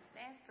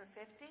stands for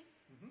 50.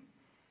 Mm-hmm.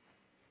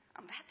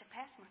 I'm about to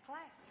pass my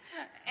class.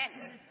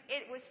 And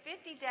it was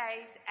 50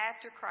 days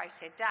after Christ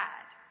had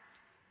died.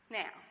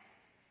 Now,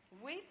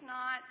 we've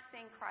not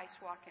seen Christ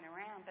walking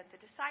around, but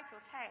the disciples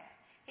had.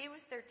 He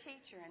was their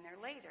teacher and their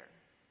leader.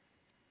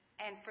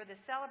 And for the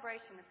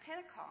celebration of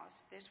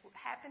Pentecost, this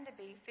happened to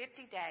be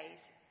 50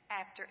 days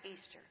after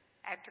Easter,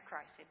 after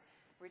Christ had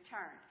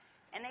returned.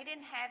 And they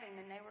didn't have him,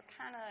 and they were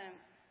kind of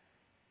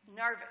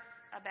nervous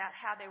about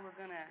how they were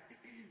going to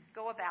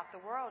go about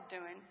the world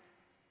doing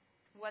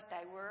what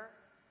they were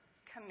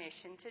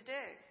commissioned to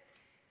do.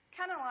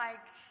 Kind of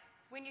like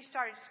when you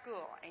started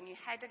school and you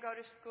had to go to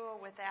school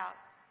without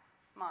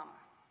Mama.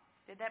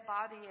 Did that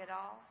bother you at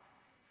all?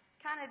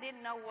 Kind of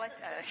didn't know what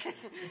you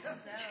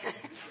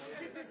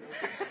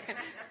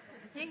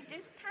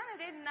just kind of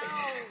didn't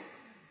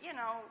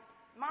know,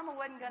 Mama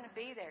wasn't going to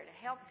be there to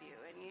help you,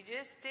 and you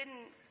just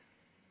didn't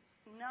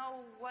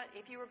know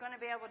if you were going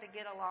to be able to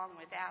get along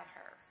without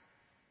her.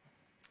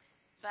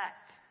 But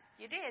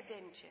you did,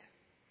 didn't you?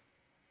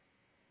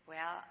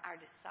 Well, our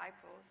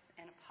disciples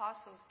and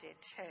apostles did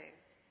too.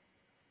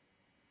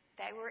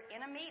 They were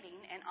in a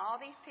meeting, and all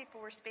these people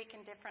were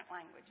speaking different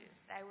languages.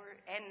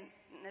 And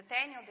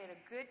Nathaniel did a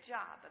good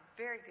job, a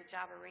very good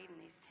job of reading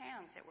these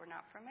towns that we're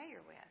not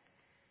familiar with,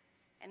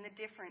 and the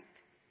different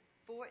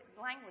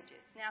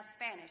languages. Now,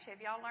 Spanish. Have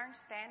y'all learned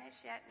Spanish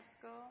yet in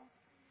school?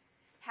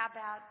 How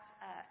about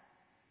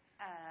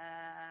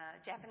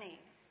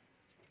Japanese,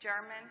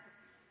 German?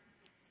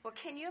 Well,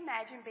 can you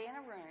imagine being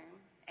in a room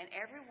and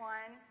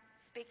everyone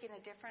speaking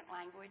a different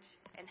language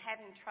and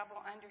having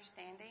trouble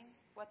understanding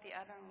what the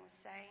other one was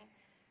saying?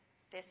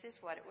 This is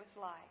what it was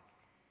like.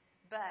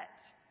 But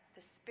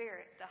the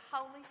Spirit, the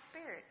Holy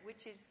Spirit,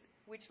 which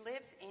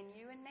lives in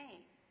you and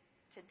me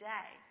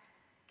today,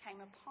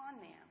 came upon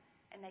them,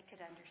 and they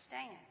could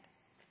understand.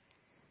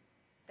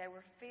 They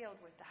were filled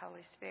with the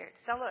Holy Spirit.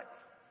 So look,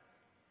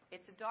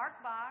 it's a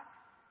dark box,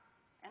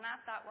 and I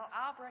thought, well,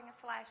 I'll bring a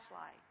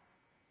flashlight,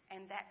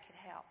 and that could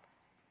help.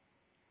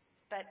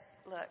 But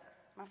look,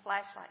 my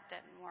flashlight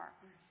doesn't work.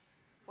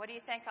 What do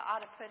you think I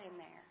ought to put in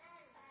there?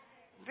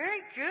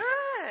 Very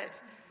good.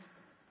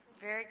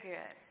 Very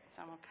good.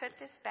 So I'm going to put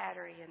this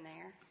battery in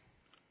there.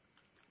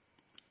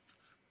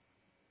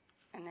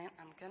 And then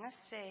I'm going to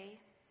see.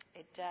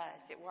 It does.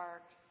 It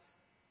works.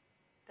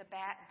 The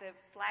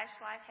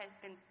flashlight has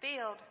been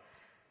filled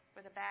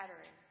with a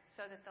battery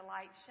so that the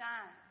light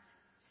shines.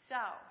 So,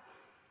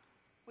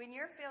 when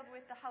you're filled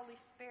with the Holy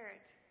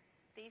Spirit,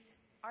 these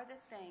are the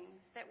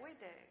things that we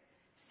do.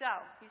 So,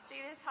 you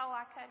see this hole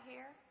I cut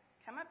here?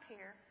 Come up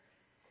here.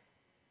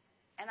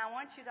 And I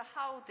want you to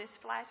hold this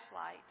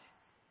flashlight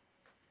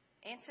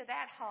into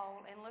that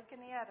hole and look in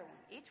the other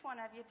one. Each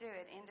one of you do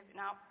it.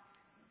 Now,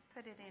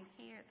 put it in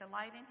here, the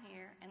light in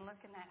here, and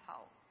look in that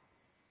hole.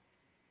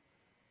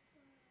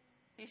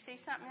 You see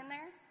something in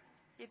there?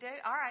 You do?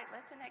 All right,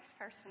 let the next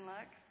person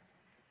look.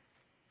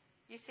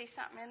 You see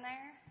something in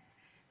there?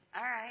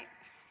 All right.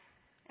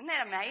 Isn't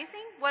that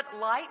amazing what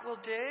light will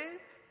do?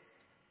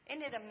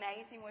 Isn't it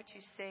amazing what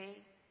you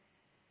see?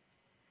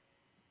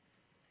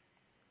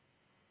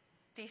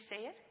 Do you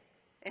see it?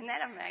 Isn't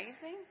that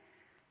amazing?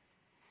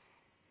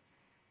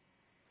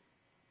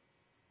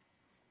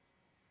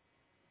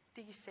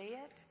 Do you see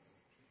it?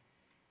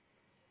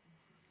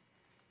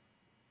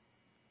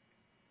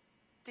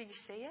 Do you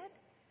see it?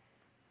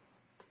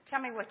 Tell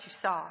me what you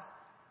saw.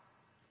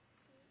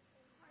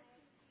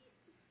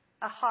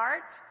 A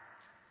heart?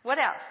 What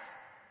else?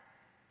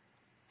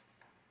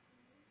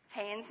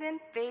 Hands and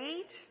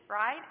feet,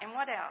 right? And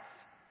what else?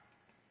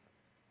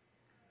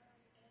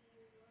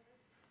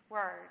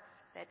 Words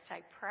that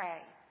say pray.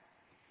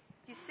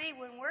 You see,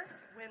 when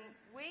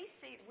we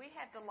see, we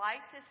have the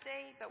light to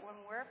see, but when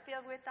we're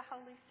filled with the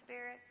Holy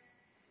Spirit,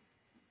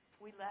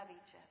 we love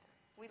each other.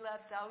 We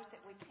love those that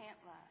we can't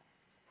love.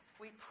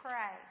 We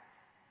pray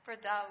for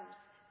those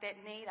that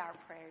need our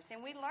prayers,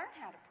 and we learn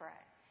how to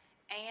pray.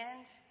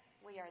 And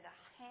we are the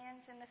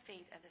hands and the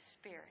feet of the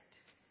Spirit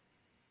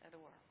of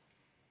the world.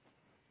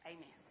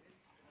 Amen.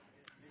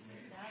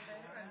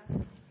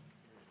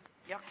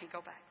 Y'all can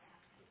go back.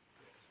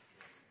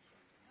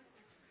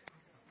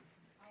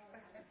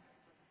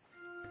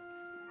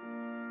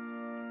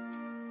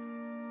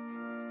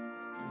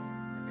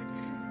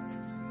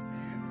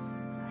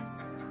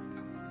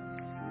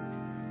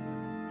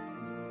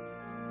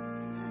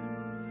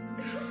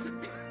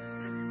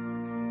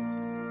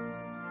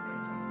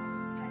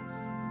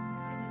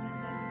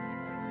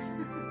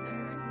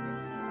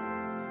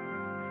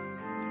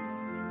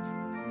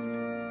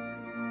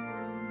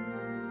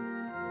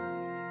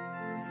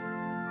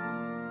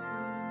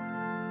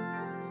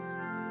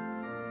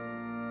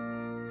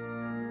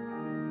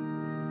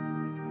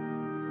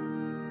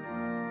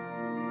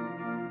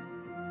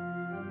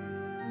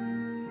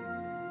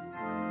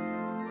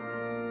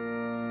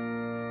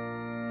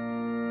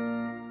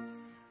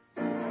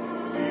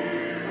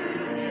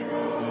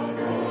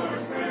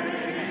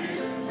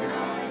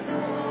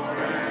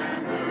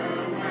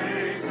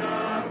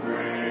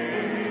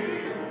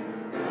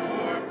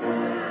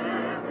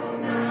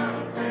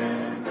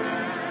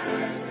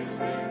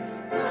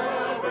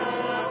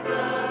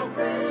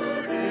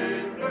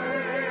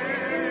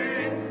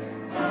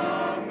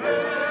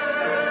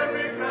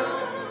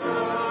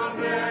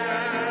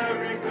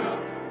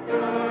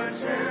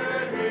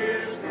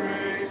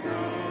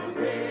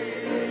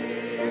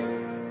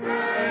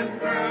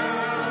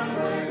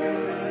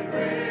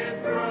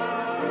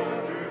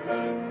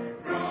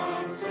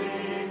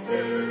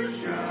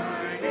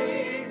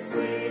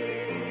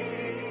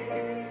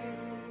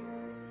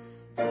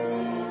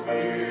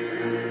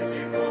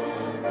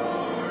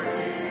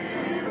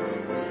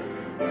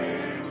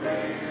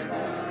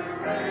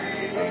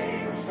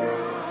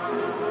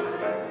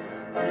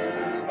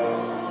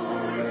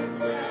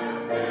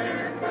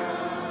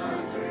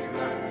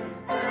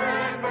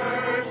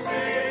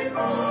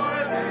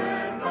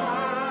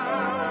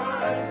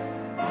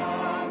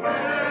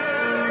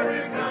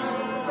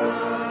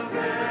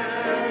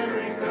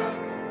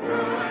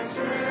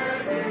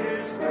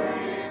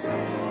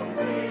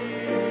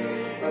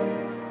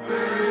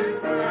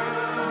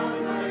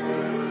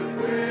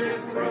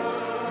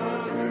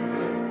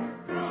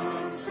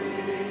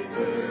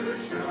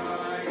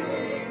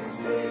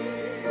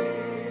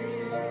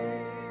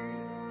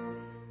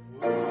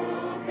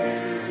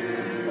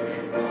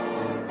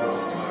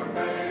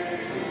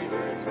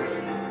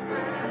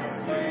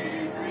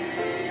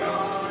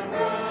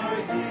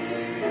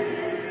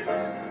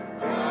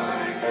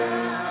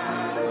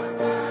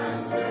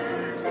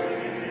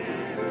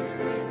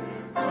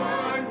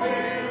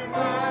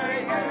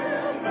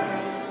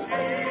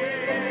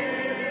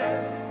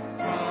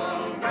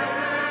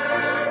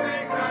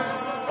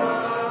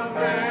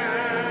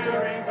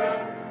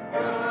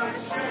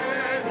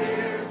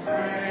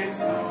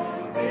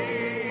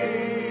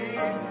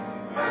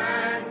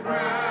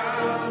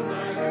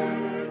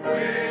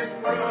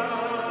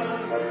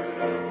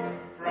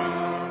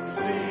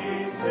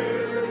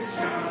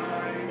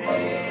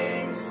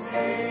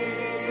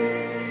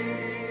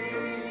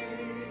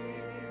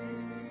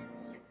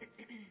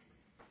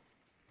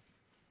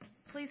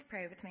 Please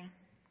pray with me.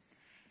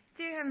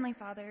 Dear Heavenly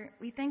Father,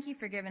 we thank you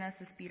for giving us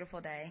this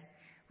beautiful day.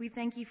 We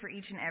thank you for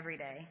each and every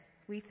day.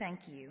 We thank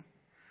you.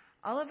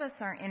 All of us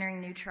are entering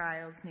new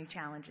trials, new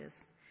challenges,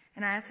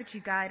 and I ask that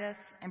you guide us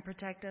and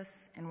protect us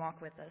and walk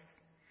with us.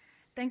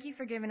 Thank you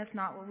for giving us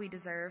not what we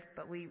deserve,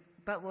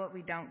 but what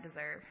we don't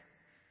deserve.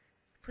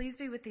 Please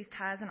be with these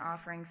tithes and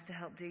offerings to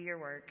help do your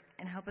work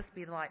and help us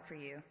be the light for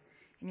you.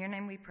 In your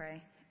name we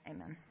pray.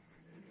 Amen.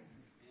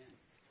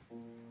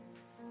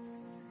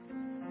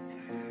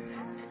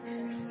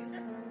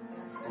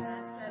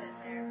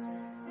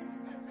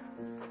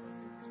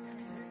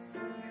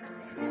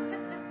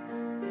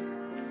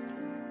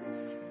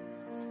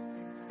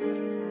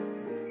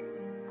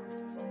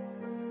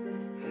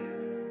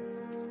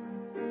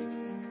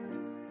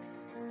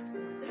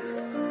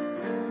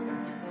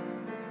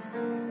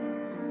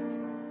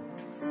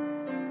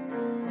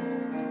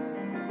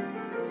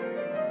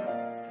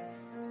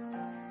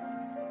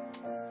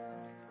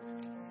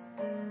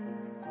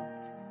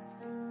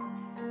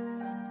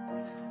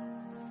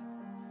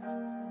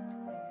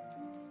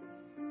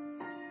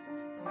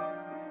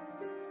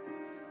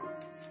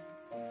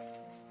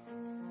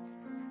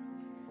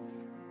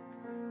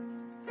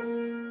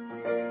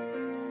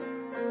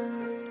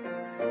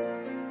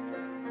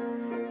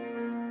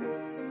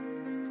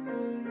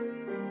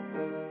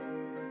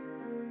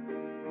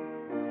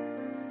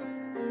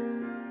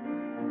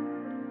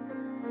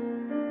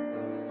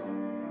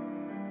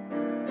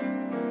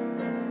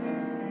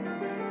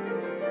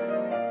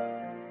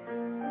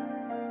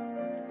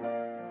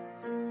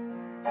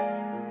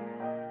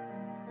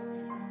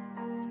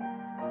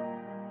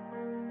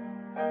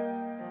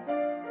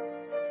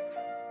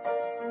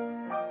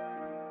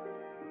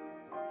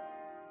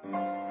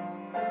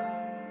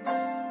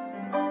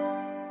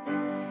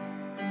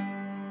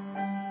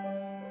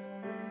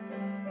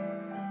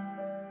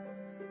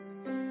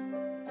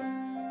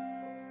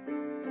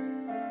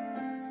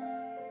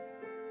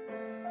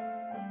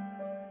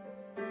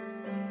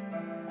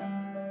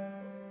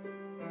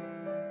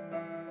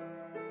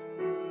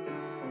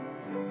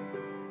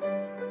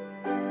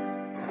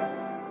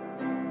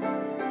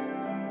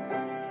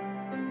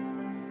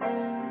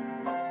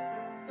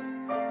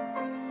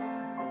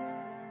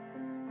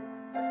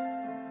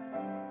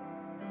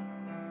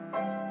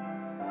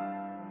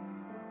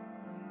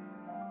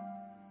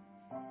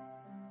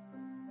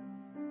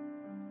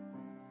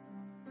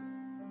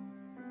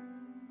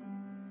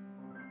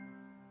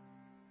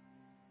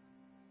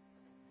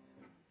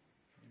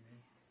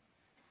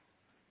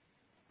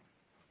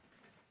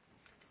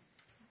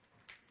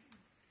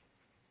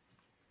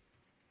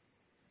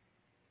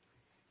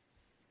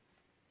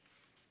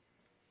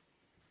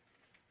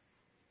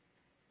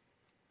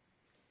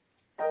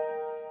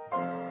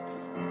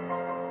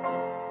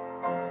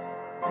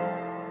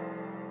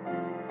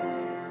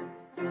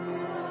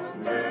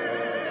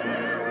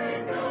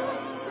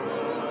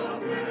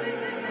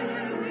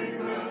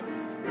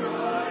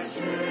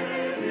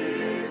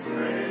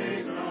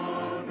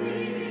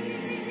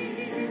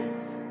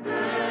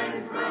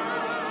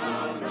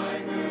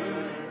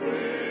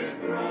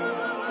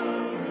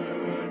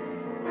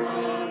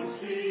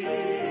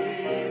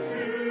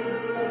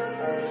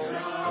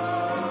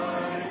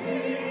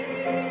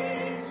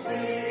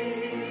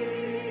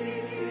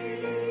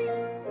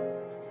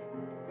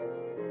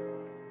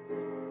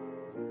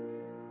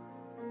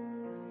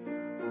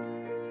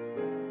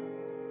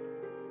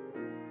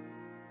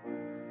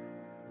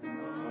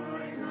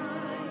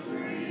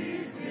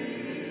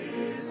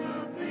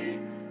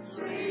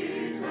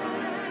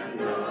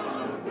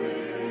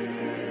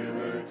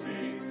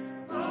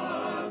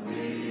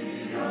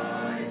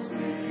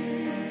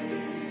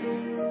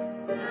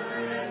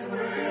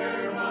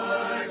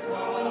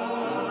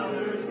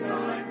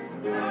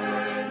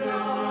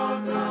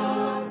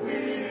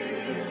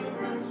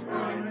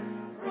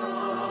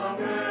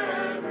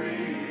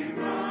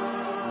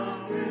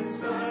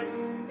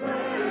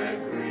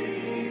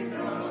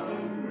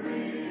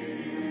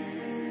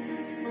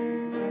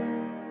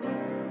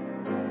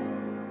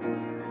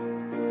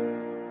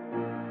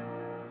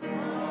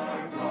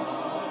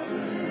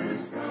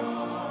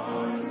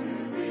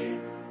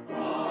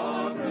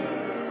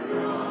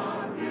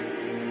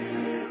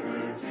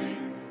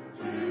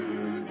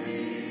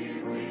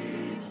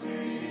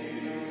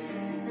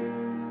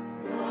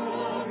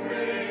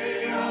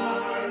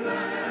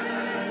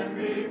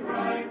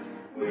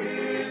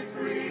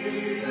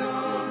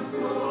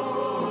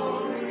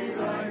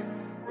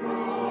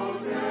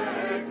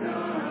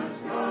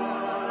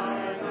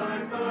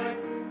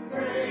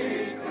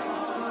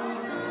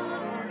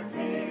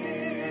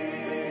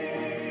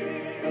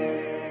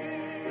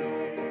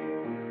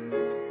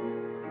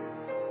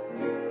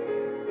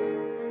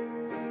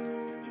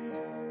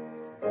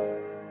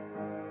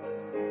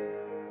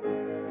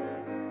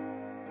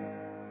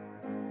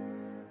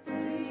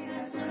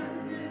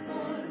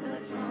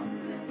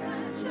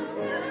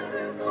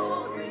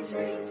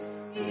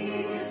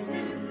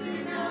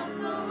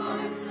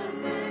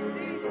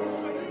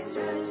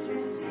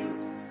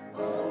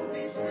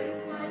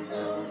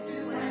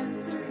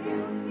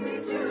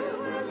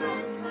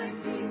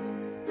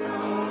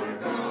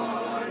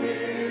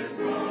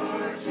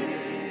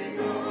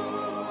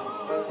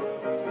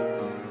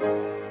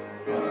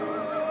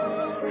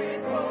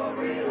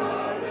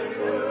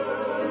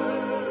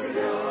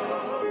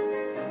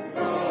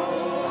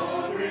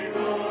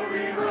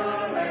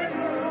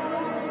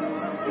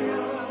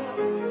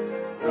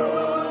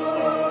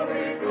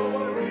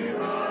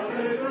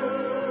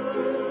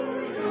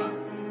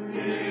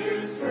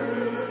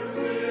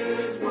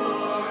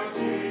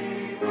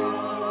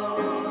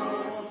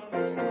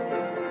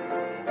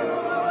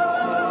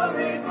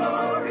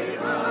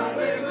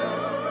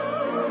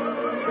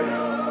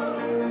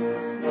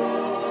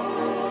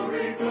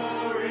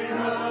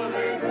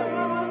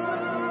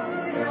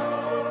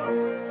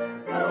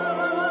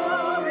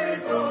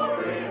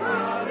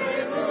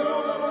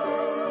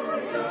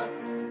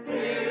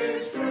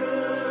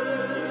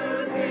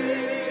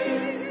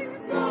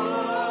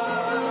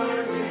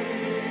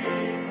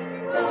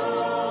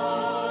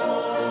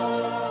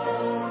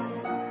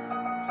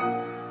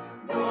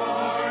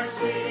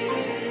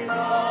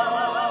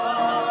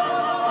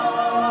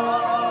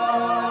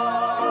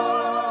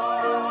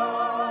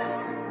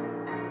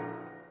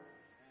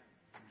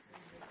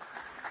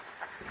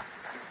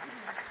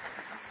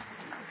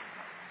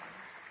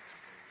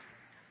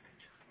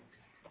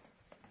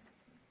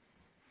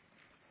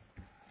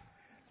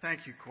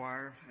 Thank you,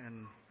 choir,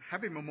 and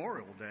happy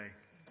Memorial Day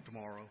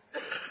tomorrow.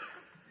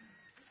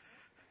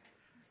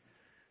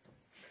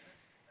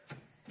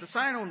 The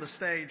sign on the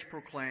stage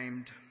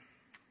proclaimed,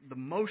 "The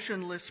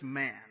motionless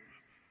man.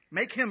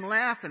 Make him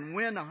laugh and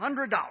win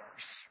 $100."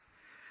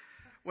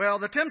 Well,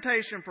 the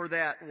temptation for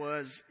that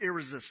was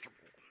irresistible.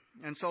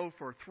 And so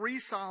for 3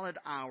 solid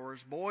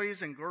hours,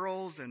 boys and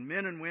girls and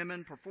men and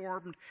women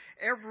performed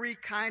every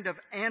kind of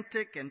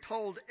antic and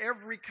told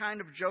every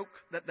kind of joke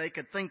that they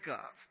could think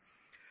of.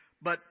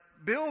 But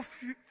Bill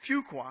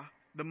Fuqua,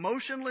 the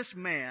motionless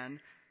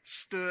man,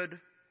 stood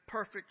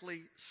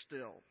perfectly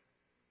still.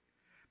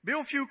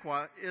 Bill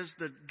Fuqua is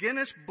the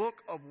Guinness Book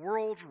of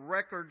World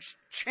Records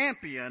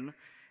champion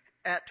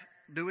at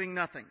doing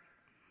nothing.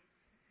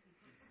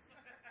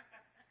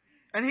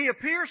 And he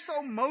appears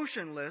so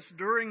motionless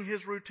during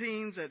his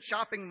routines at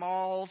shopping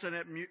malls and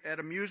at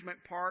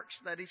amusement parks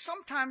that he's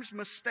sometimes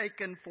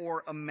mistaken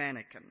for a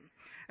mannequin.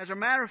 As a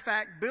matter of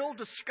fact, Bill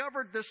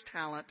discovered this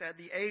talent at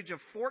the age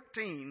of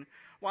 14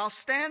 while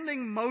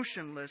standing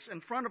motionless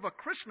in front of a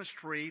Christmas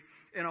tree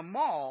in a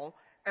mall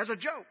as a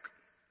joke.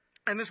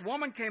 And this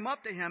woman came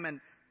up to him and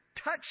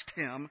touched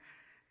him.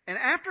 And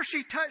after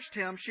she touched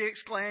him, she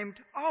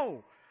exclaimed,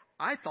 "Oh,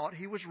 I thought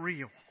he was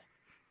real."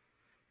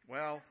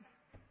 Well,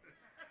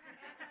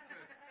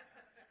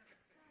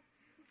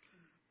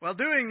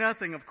 doing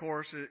nothing, of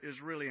course, is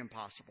really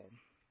impossible,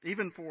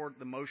 even for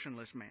the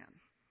motionless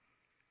man.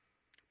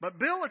 But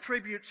Bill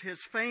attributes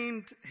his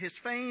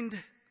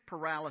feigned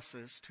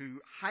paralysis to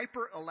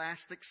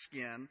hyperelastic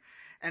skin,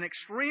 an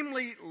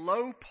extremely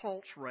low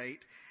pulse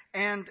rate,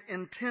 and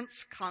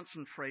intense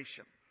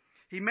concentration.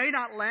 He may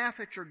not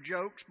laugh at your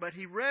jokes, but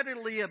he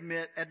readily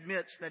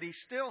admits that he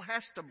still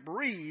has to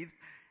breathe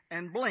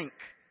and blink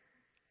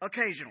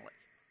occasionally.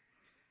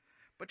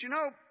 But you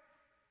know,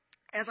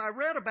 as I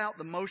read about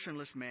the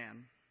motionless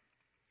man,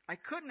 I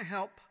couldn't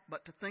help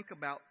but to think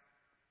about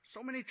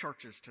so many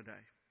churches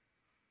today.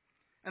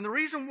 And the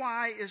reason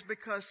why is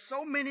because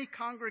so many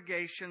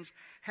congregations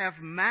have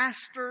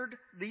mastered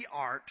the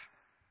art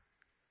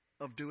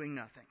of doing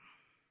nothing.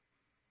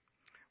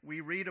 We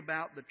read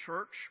about the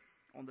church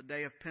on the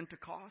day of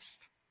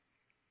Pentecost.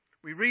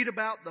 We read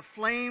about the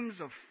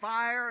flames of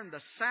fire and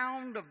the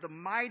sound of the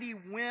mighty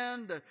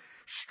wind, the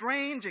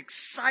strange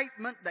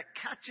excitement that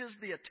catches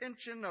the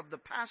attention of the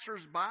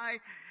passers-by.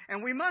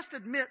 And we must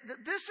admit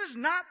that this is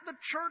not the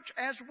church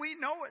as we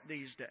know it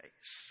these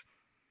days.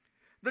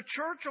 The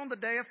church on the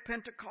day of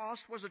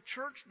Pentecost was a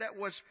church that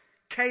was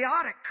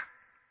chaotic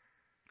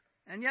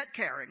and yet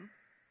caring,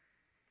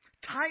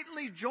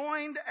 tightly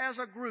joined as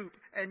a group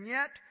and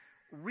yet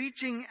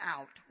reaching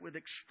out with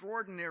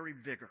extraordinary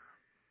vigor.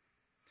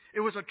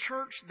 It was a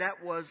church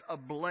that was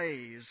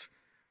ablaze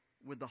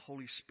with the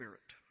Holy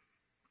Spirit.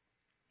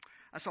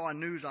 I saw a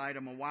news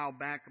item a while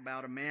back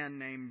about a man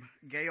named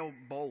Gail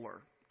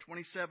Bowler,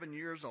 27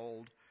 years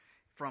old,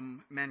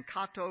 from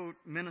Mankato,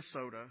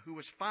 Minnesota, who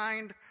was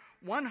fined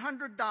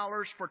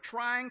 $100 for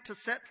trying to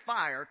set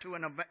fire to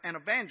an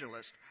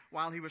evangelist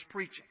while he was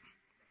preaching.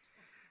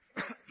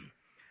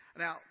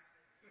 Now,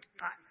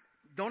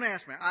 don't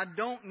ask me. I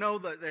don't know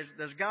that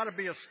there's got to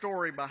be a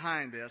story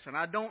behind this, and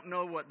I don't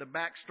know what the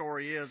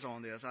backstory is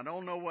on this. I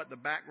don't know what the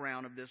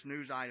background of this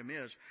news item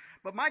is.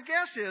 But my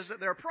guess is that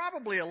there are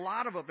probably a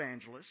lot of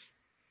evangelists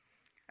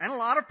and a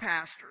lot of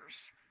pastors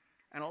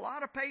and a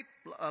lot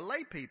of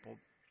lay people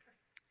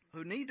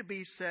who need to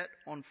be set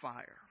on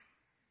fire.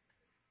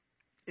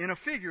 In a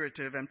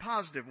figurative and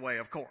positive way,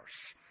 of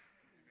course.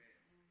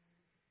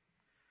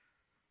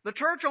 The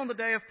church on the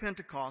day of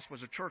Pentecost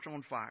was a church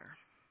on fire.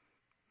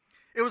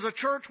 It was a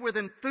church with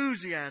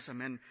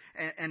enthusiasm and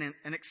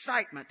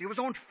excitement. It was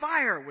on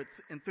fire with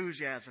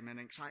enthusiasm and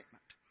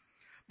excitement.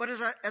 But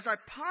as I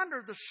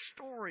ponder the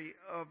story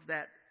of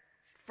that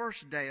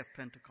first day of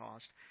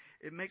Pentecost,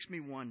 it makes me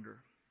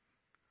wonder,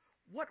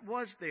 what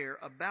was there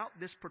about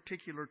this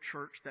particular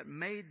church that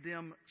made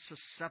them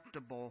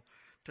susceptible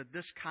to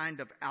this kind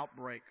of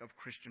outbreak of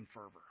Christian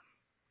fervor?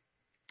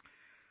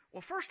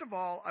 Well, first of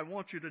all, I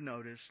want you to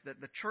notice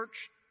that the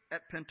church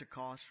at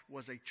Pentecost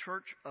was a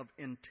church of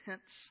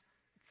intense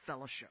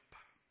fellowship.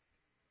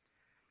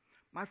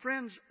 My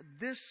friends,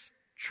 this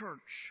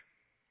church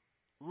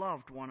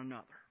loved one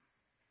another.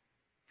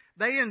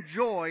 They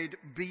enjoyed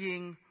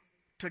being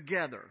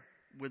together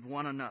with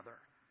one another.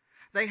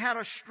 They had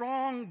a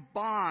strong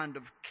bond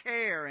of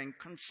care and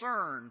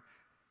concern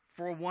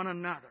for one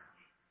another.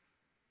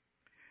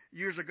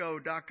 Years ago,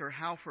 Dr.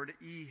 Halford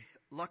E.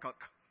 Luckock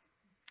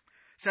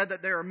said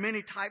that there are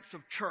many types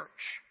of church.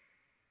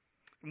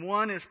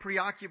 One is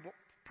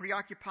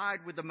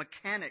preoccupied with the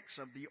mechanics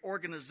of the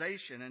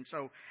organization, and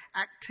so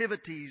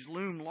activities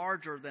loom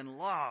larger than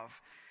love.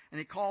 And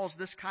he calls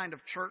this kind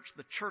of church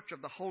the church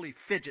of the holy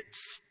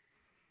fidgets.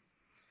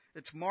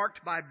 It's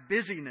marked by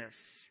busyness,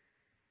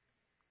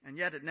 and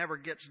yet it never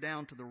gets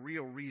down to the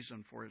real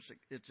reason for its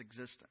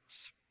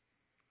existence.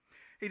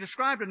 He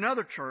described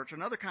another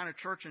kind of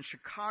church in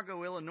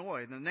Chicago,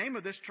 Illinois. The name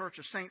of this church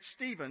is St.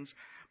 Stephen's,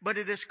 but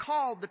it is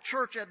called the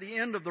church at the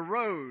end of the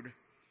road.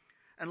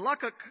 And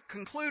Luckock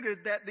concluded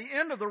that the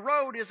end of the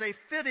road is a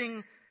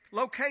fitting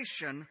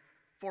location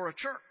for a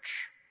church.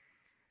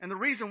 And the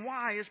reason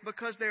why is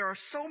because there are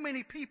so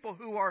many people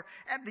who are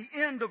at the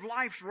end of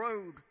life's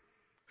road,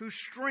 whose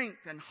strength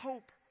and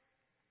hope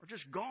are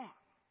just gone.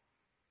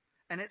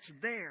 And it's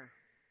there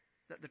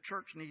that the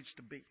church needs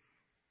to be.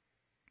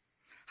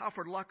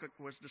 Halford Luckock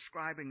was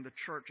describing the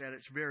church at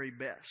its very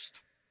best.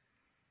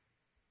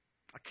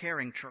 A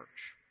caring church.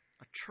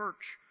 A church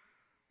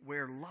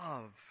where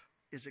love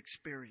is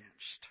experienced.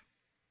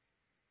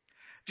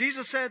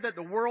 Jesus said that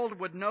the world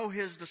would know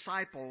His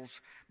disciples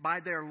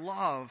by their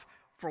love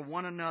for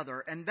one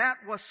another. And that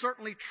was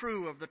certainly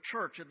true of the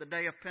church at the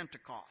day of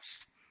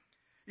Pentecost.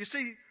 You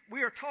see,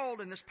 we are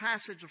told in this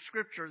passage of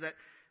Scripture that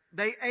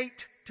they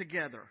ate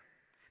together.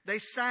 They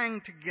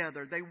sang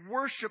together. They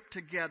worshiped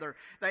together.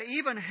 They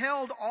even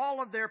held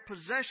all of their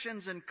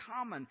possessions in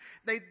common.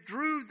 They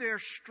drew their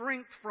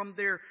strength from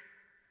their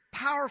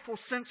powerful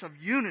sense of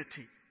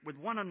unity with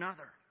one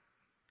another.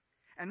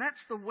 And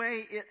that's the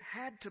way it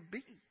had to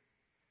be.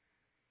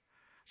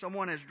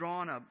 Someone has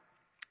drawn a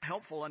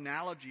helpful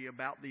analogy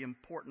about the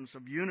importance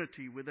of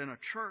unity within a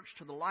church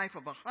to the life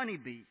of a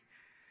honeybee.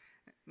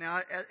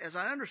 Now, as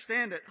I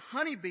understand it,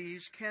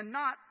 honeybees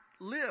cannot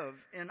live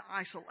in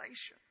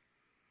isolation.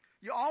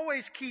 You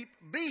always keep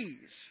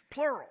bees,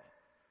 plural.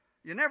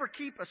 You never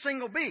keep a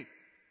single bee.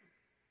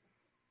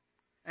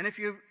 And if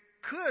you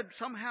could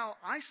somehow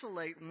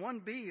isolate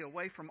one bee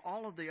away from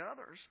all of the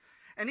others,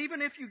 and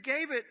even if you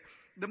gave it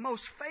the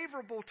most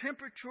favorable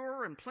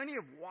temperature and plenty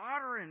of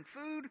water and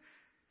food,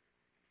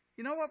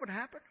 you know what would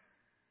happen?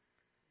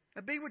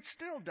 A bee would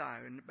still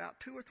die in about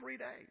 2 or 3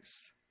 days.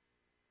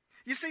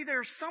 You see,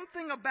 there's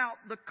something about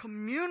the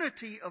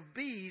community of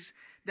bees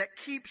that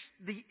keeps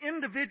the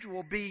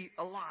individual bee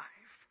alive.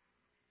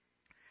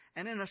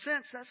 And in a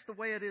sense, that's the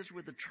way it is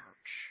with the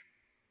church.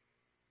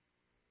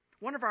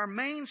 One of our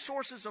main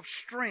sources of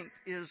strength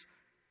is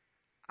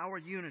our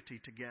unity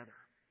together.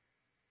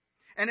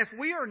 And if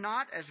we are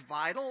not as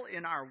vital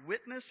in our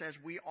witness as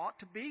we ought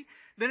to be,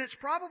 then it's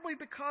probably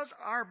because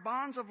our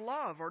bonds of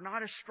love are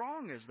not as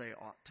strong as they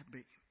ought to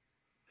be.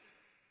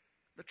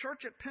 The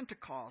church at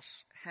Pentecost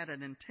had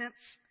an intense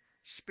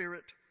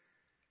spirit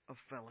of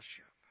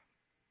fellowship.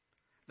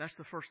 That's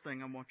the first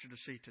thing I want you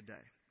to see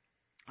today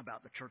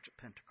about the church at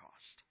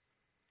Pentecost.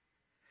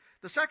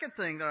 The second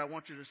thing that I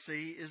want you to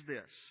see is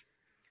this.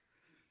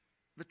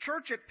 The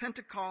church at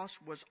Pentecost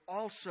was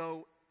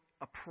also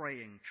a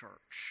praying church.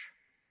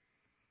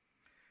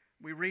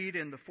 We read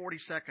in the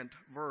 42nd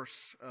verse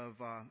of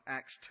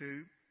Acts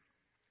 2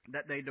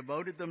 that they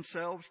devoted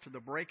themselves to the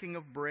breaking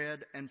of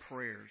bread and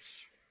prayers.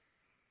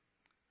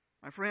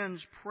 My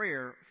friends,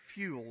 prayer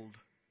fueled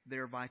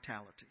their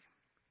vitality.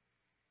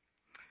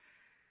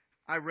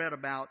 I read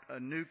about a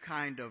new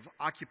kind of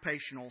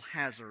occupational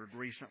hazard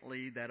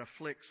recently that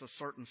afflicts a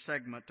certain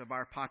segment of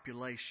our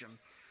population.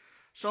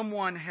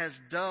 Someone has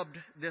dubbed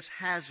this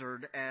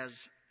hazard as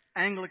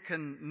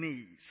Anglican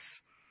knees.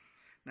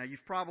 Now,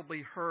 you've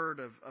probably heard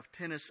of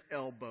tennis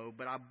elbow,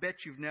 but I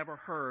bet you've never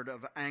heard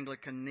of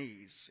Anglican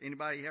knees.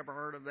 Anybody ever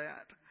heard of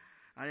that?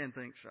 I didn't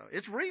think so.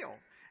 It's real,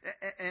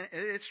 and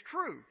it's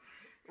true.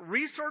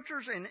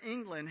 Researchers in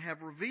England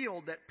have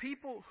revealed that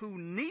people who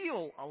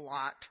kneel a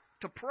lot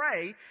to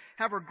pray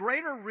have a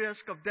greater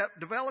risk of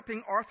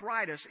developing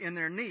arthritis in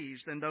their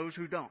knees than those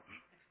who don't.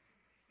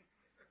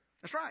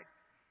 That's right.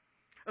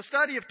 A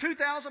study of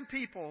 2,000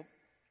 people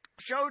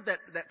showed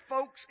that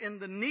folks in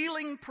the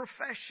kneeling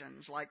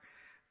professions like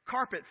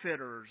carpet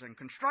fitters and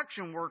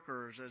construction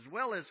workers, as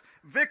well as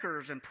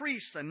vicars and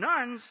priests and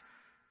nuns,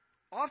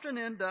 often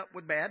end up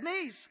with bad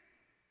knees.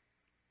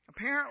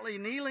 Apparently,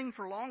 kneeling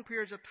for long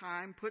periods of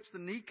time puts the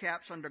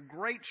kneecaps under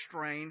great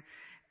strain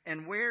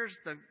and wears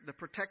the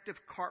protective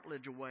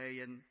cartilage away,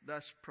 and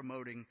thus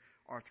promoting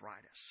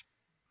arthritis.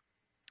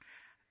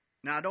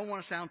 Now, I don't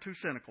want to sound too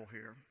cynical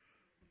here,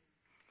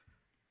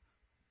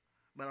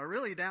 but I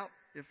really doubt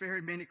if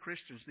very many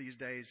Christians these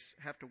days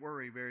have to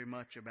worry very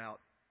much about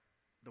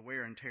the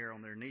wear and tear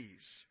on their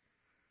knees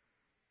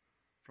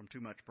from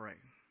too much praying.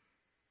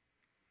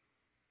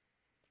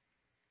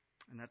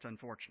 And that's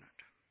unfortunate.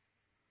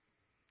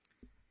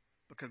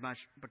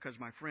 Because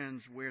my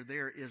friends, where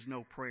there is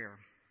no prayer,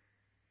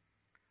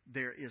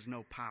 there is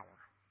no power.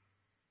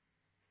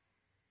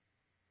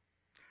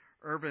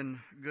 Irvin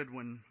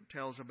Goodwin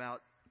tells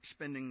about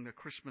spending the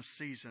Christmas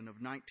season of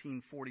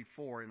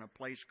 1944 in a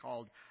place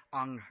called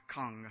Ang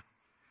Kang,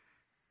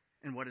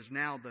 in what is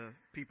now the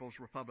People's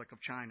Republic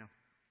of China.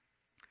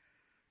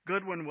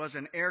 Goodwin was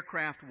an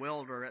aircraft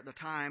welder at the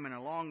time, and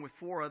along with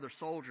 4 other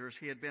soldiers,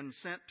 he had been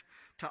sent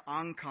to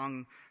Ang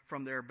Kang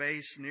from their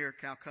base near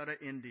Calcutta,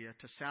 India,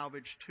 to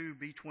salvage 2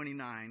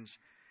 B-29s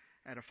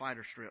at a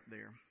fighter strip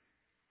there.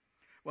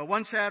 Well,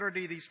 one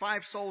Saturday, these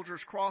 5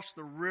 soldiers crossed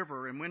the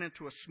river and went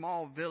into a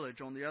small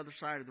village on the other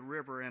side of the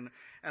river. And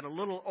at a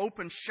little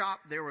open shop,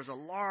 there was a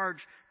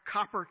large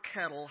copper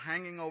kettle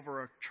hanging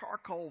over a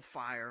charcoal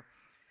fire.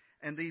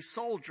 And these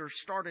soldiers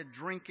started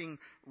drinking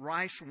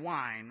rice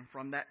wine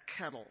from that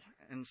kettle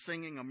and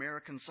singing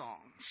American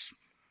songs.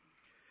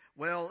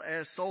 Well,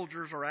 as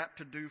soldiers are apt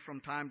to do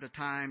from time to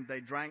time,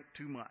 they drank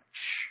too much.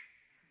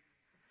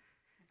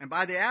 And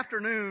by the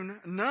afternoon,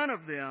 none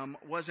of them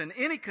was in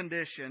any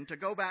condition to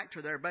go back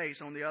to their base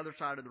on the other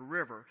side of the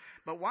river.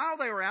 But while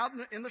they were out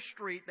in the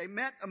street, they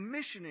met a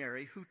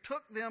missionary who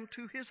took them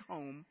to his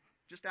home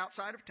just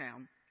outside of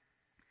town.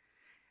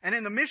 And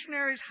in the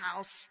missionary's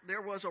house,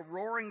 there was a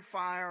roaring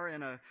fire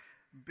and a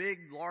big,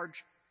 large,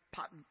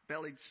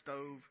 pot-bellied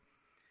stove.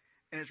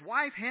 And his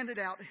wife handed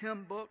out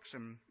hymn books,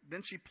 and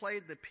then she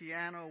played the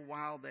piano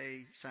while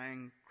they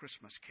sang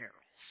Christmas carols.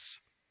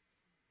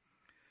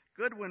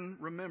 Goodwin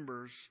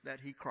remembers that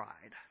he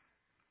cried.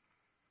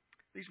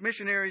 These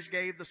missionaries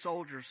gave the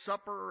soldiers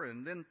supper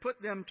and then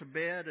put them to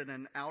bed in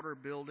an outer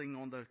building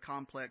on the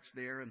complex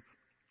there.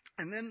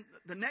 And then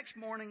the next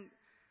morning,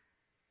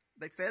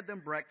 they fed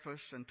them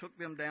breakfast and took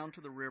them down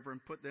to the river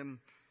and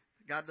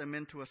got them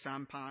into a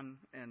sampan,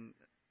 and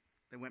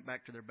they went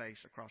back to their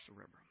base across the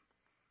river.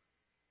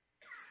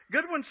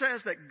 Goodwin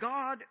says that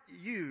God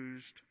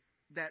used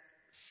that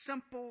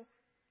simple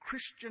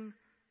Christian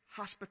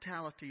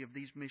hospitality of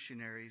these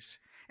missionaries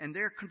and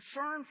their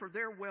concern for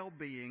their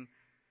well-being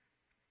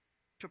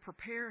to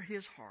prepare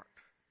his heart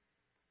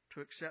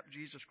to accept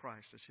Jesus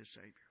Christ as his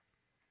Savior.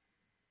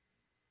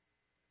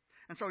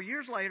 And so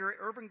years later,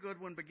 Irvin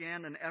Goodwin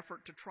began an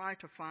effort to try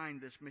to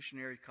find this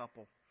missionary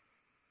couple.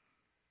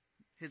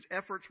 His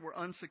efforts were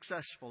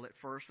unsuccessful at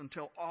first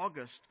until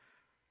August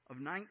of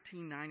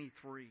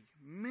 1993,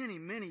 many,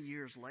 many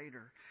years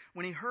later,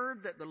 when he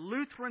heard that the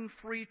Lutheran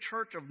Free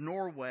Church of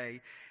Norway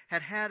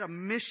had had a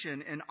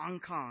mission in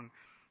Ankang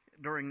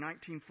during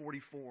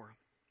 1944.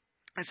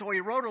 And so he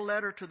wrote a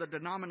letter to the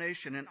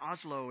denomination in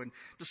Oslo and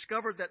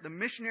discovered that the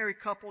missionary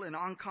couple in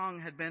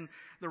Ankang had been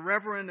the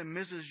Reverend and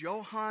Mrs.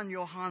 Johan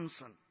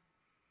Johansson.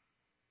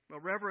 Well,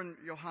 Reverend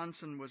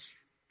Johansson was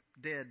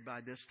dead by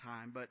this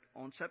time, but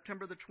on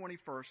September the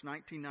 21st,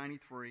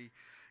 1993,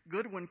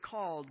 Goodwin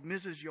called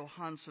Mrs.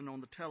 Johansson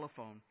on the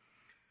telephone.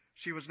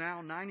 She was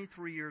now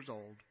 93 years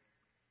old,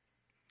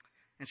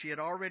 and she had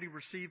already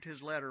received his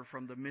letter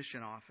from the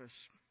mission office.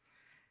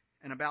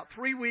 And about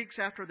 3 weeks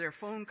after their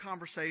phone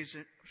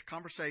conversation,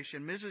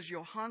 Mrs.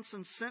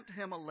 Johansson sent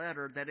him a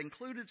letter that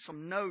included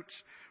some notes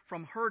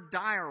from her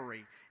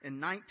diary in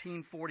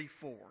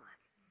 1944.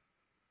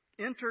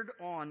 Entered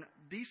on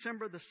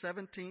December the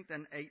 17th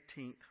and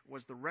 18th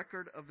was the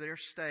record of their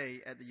stay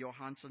at the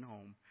Johansson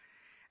home.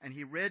 And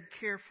he read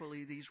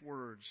carefully these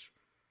words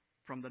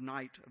from the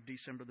night of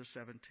December the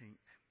 17th.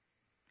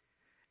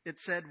 It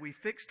said, "We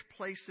fixed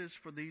places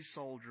for these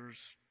soldiers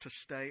to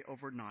stay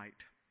overnight,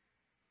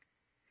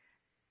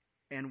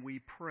 and we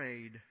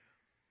prayed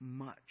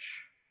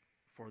much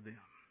for them."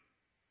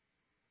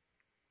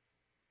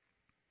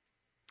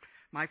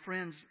 My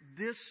friends,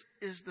 this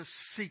is the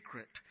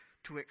secret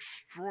to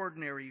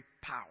extraordinary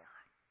power.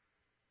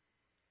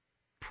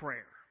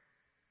 Prayer.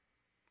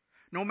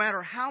 No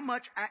matter how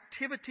much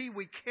activity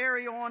we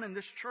carry on in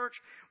this church,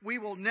 we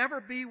will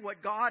never be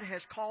what God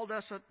has called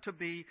us to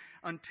be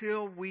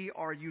until we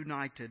are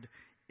united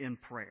in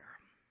prayer.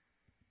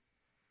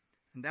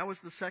 And that was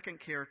the second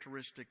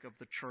characteristic of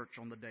the church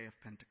on the day of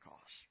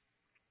Pentecost.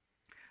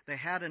 They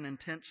had an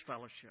intense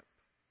fellowship,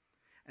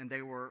 and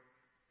they were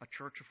a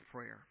church of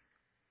prayer.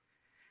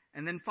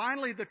 And then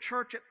finally, the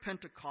church at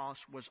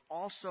Pentecost was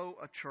also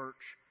a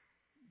church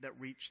that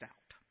reached out.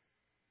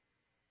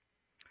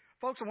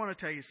 Folks, I want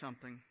to tell you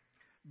something.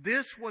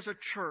 This was a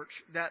church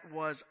that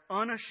was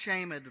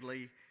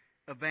unashamedly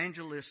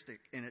evangelistic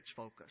in its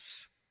focus.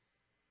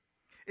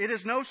 It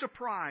is no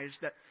surprise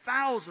that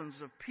thousands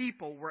of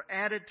people were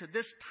added to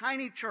this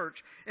tiny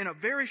church in a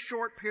very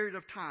short period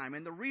of time.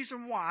 And the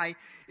reason why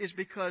is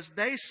because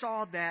they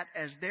saw that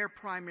as their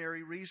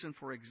primary reason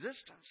for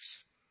existence.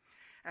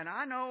 And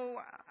I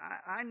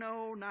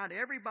know not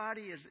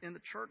everybody in the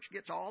church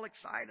gets all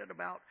excited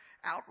about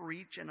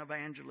outreach and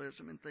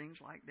evangelism and things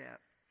like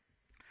that.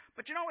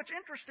 But you know, it's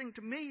interesting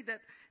to me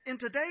that in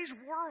today's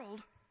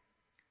world,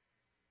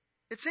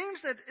 it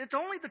seems that it's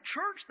only the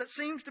church that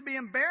seems to be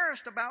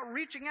embarrassed about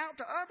reaching out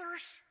to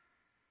others.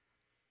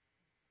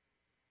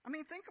 I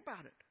mean, think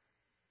about it.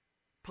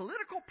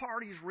 Political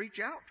parties reach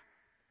out.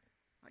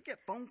 I get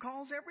phone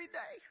calls every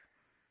day.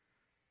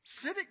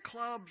 Civic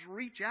clubs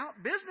reach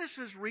out.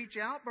 Businesses reach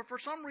out. But for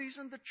some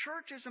reason, the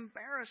church is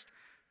embarrassed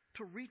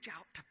to reach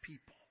out to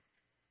people.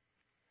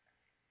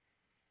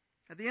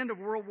 At the end of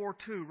World War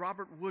II,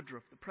 Robert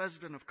Woodruff, the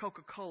president of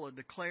Coca-Cola,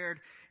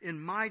 declared,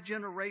 "In my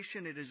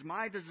generation, it is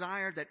my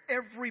desire that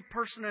every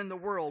person in the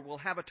world will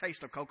have a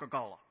taste of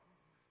Coca-Cola."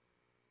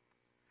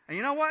 And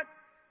you know what?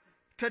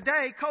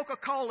 Today,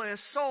 Coca-Cola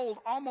is sold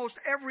almost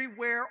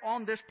everywhere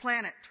on this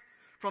planet,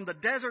 from the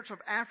deserts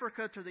of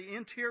Africa to the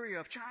interior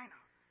of China.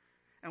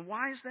 And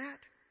why is that?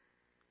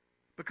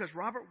 Because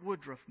Robert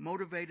Woodruff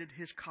motivated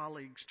his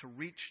colleagues to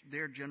reach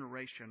their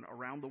generation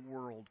around the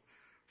world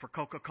for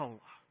Coca-Cola.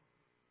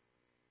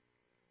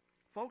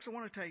 Folks, I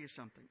want to tell you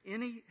something.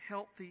 Any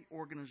healthy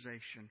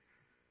organization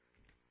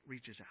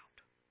reaches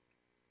out.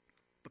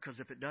 Because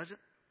if it doesn't,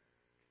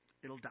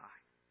 it'll die.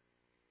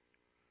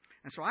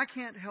 And so I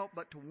can't help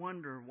but to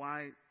wonder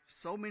why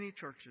so many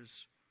churches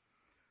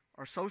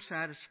are so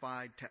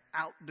satisfied to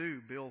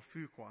outdo Bill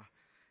Fuqua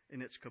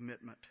in its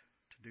commitment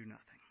to do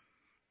nothing.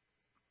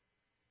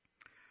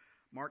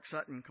 Mark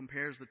Sutton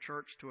compares the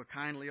church to a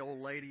kindly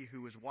old lady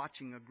who was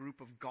watching a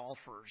group of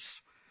golfers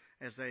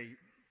as they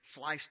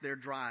sliced their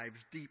drives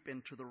deep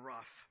into the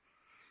rough.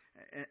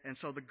 And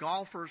so the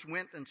golfers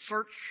went and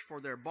searched for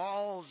their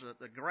balls.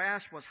 The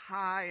grass was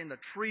high and the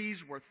trees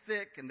were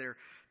thick, and their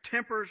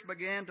tempers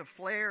began to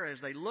flare as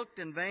they looked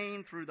in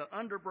vain through the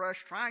underbrush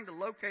trying to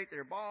locate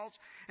their balls.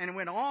 And it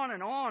went on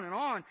and on and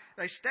on.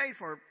 They stayed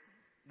for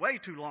way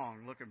too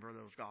long looking for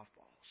those golf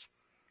balls.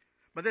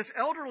 But this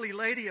elderly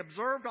lady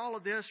observed all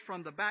of this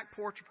from the back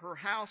porch of her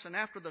house, and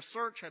after the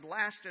search had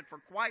lasted for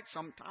quite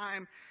some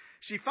time,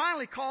 she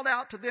finally called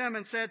out to them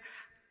and said,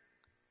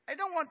 "I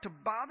don't want to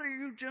bother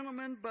you,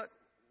 gentlemen, but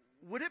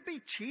would it be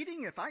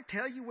cheating if I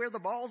tell you where the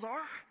balls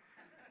are?"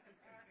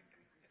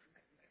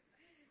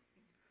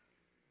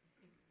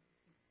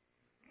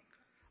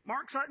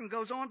 Mark Sutton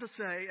goes on to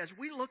say, as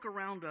we look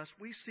around us,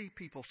 we see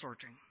people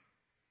searching.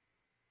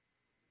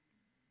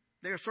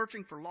 They are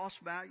searching for lost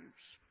values.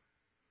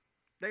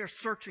 They are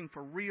searching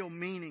for real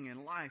meaning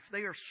in life.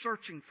 They are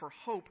searching for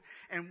hope,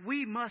 and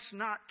we must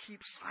not keep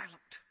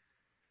silent.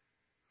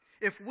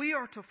 If we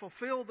are to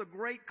fulfill the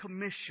Great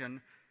Commission,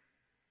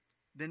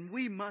 then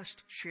we must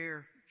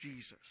share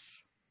Jesus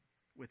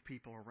with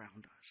people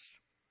around us.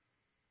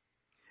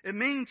 It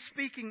means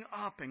speaking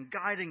up and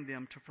guiding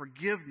them to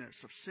forgiveness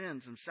of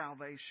sins and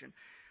salvation.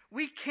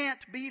 We can't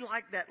be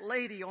like that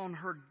lady on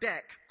her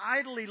deck,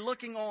 idly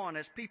looking on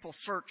as people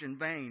search in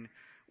vain.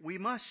 We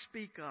must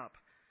speak up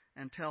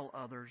and tell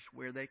others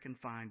where they can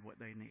find what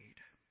they need.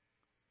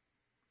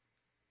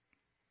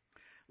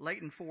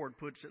 Leighton Ford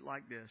puts it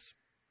like this.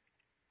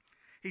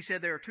 He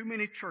said there are too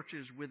many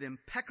churches with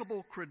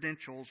impeccable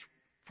credentials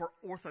for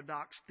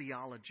orthodox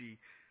theology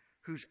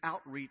whose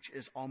outreach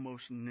is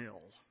almost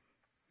nil.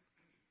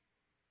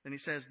 Then he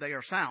says they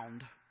are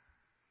sound,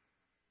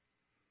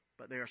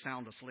 but they are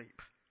sound asleep.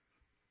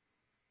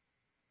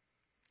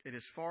 It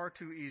is far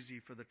too easy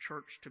for the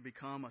church to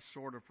become a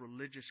sort of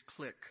religious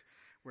clique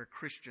where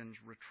Christians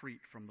retreat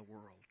from the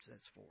world,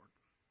 says Ford.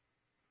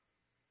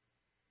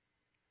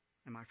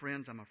 And my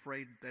friends, I'm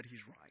afraid that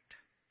he's right.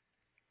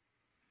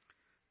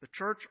 The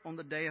church on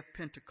the day of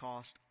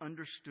Pentecost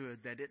understood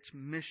that its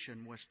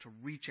mission was to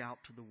reach out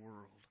to the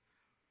world.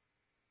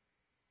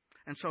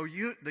 And so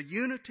the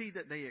unity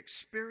that they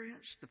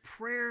experienced, the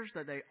prayers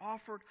that they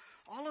offered,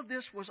 all of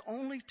this was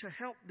only to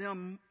help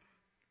them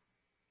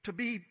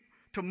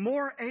to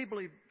more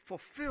ably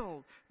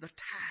fulfill the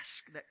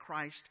task that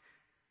Christ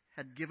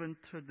had given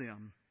to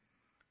them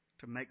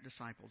to make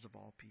disciples of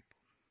all people.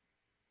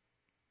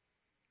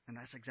 And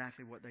that's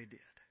exactly what they did.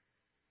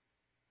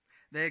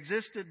 They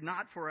existed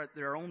not for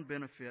their own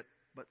benefit,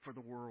 but for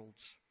the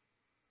world's.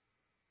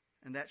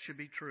 And that should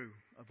be true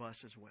of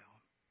us as well.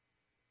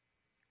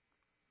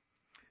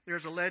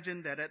 There's a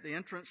legend that at the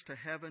entrance to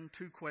heaven,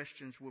 2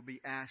 questions will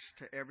be asked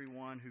to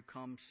everyone who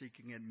comes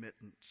seeking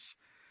admittance.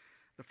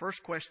 The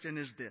first question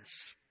is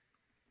this: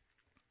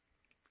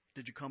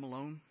 did you come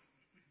alone?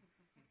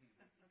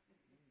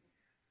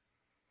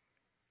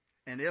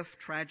 And if,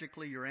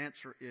 tragically, your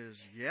answer is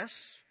yes,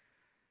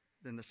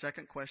 then the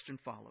second question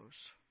follows: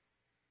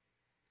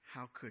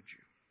 how could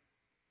you?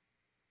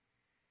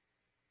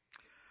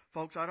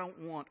 Folks, I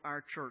don't want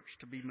our church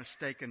to be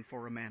mistaken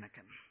for a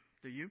mannequin.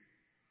 Do you?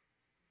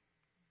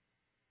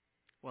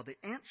 Well, the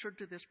answer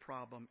to this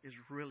problem is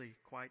really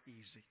quite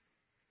easy.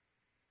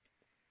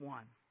 1,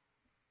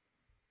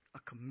 a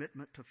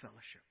commitment to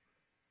fellowship.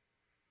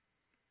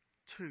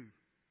 2,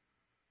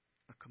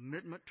 a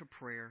commitment to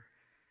prayer.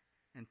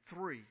 And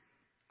 3,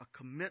 a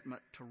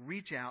commitment to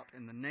reach out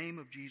in the name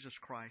of Jesus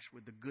Christ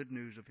with the good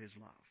news of His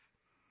love.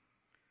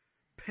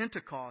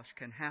 Pentecost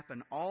can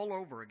happen all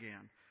over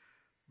again,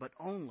 but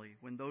only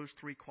when those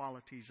 3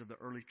 qualities of the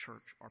early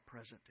church are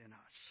present in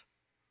us.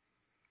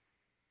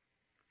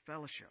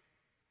 Fellowship,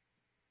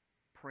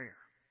 prayer,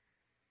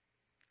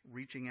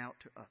 reaching out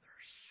to others.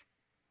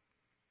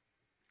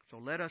 So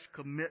let us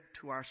commit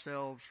to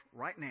ourselves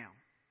right now,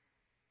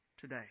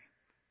 today,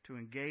 to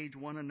engage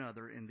one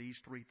another in these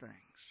 3 things.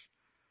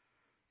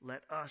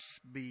 Let us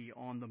be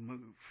on the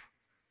move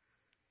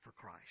for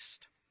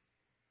Christ.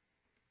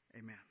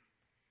 Amen.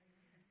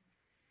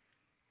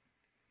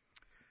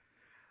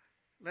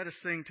 Let us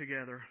sing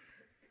together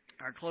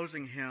our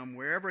closing hymn,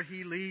 Wherever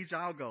He Leads,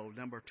 I'll Go,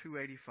 number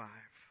 285.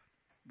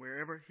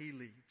 Wherever He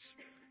leads,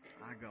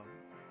 I go.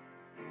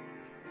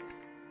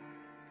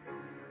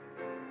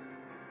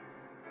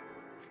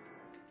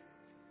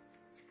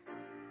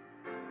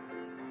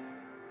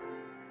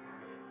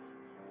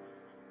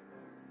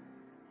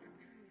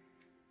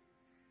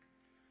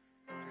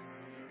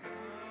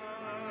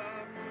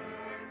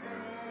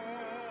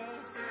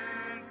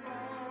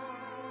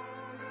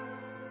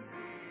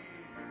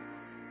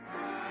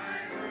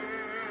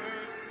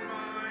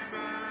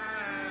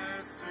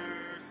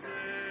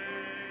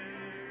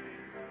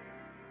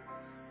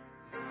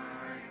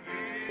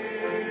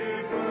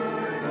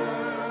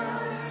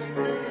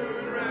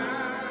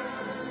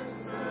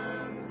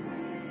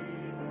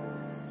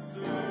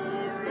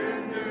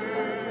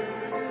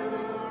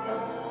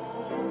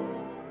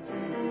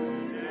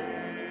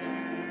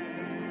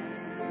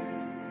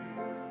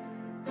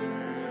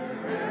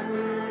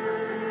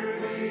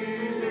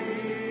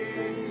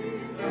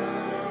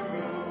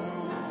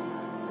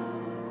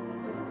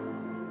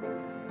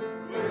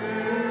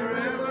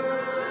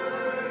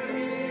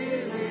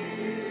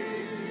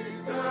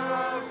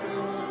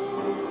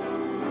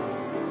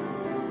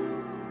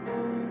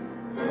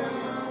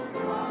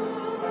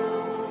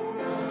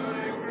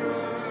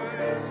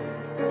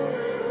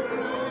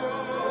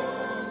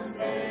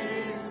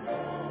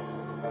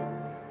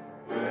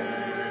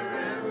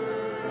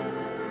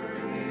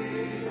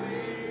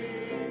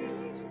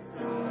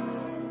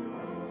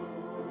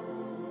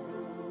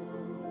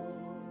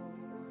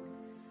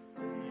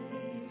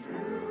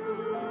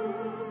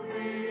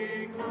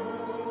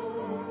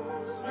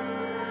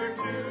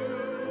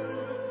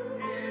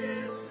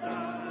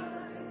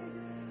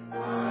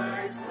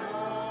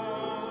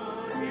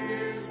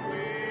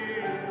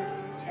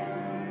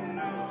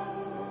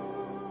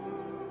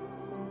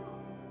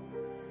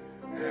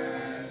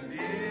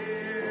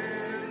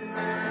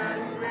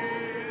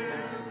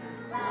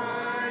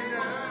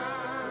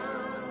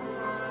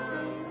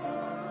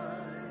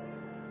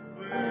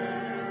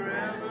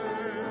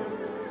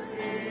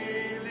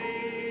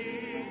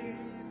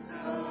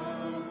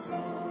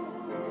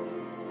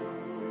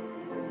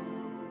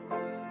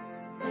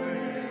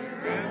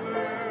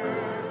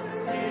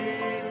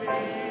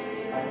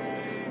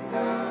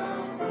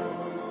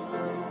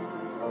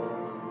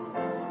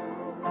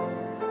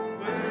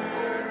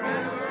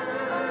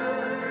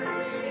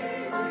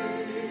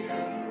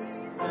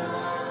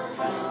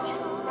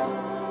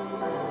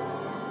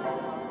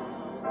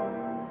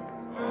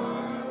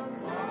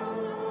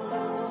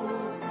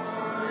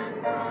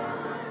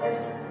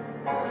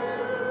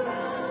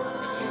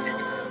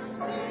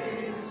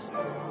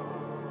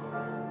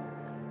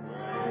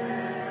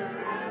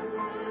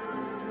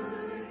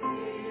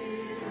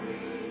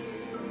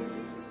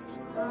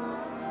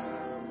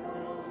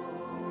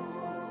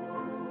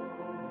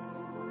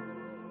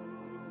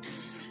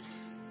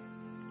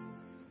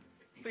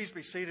 Please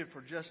be seated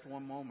for just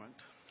one moment.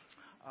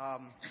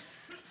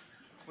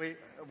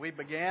 We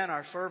began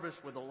our service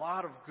with a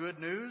lot of good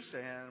news,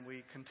 and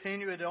we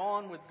continue it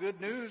on with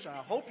good news. I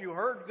hope you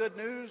heard good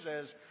news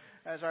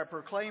as I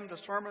proclaimed the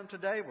sermon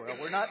today. Well,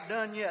 we're not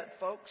done yet,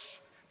 folks.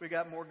 We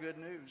got more good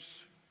news.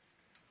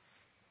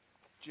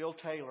 Jill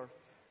Taylor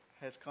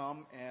has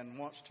come and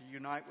wants to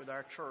unite with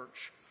our church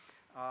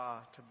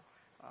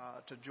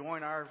to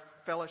join our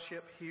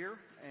fellowship here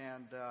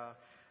and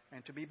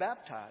to be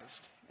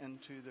baptized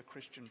into the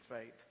Christian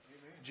faith.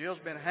 Jill's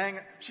been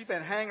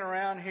hanging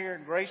around here,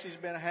 and Gracie's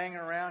been hanging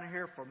around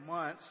here for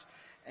months,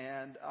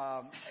 and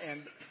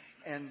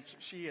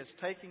she is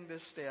taking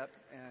this step,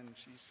 and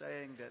she's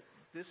saying that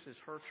this is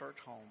her church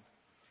home,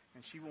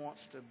 and she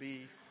wants to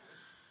be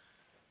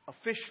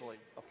officially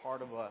a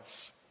part of us.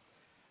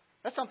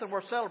 That's something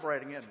worth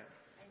celebrating, isn't it?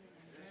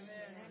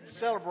 Amen.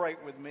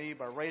 Celebrate with me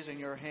by raising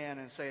your hand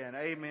and saying,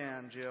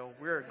 "Amen, Jill.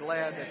 We're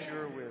glad that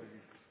you're with me.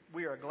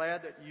 We are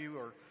glad that you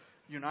are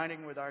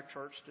uniting with our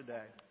church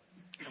today."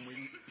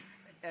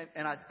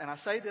 And I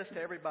say this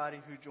to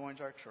everybody who joins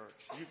our church.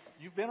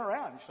 You've been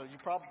around, so you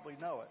probably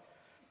know it.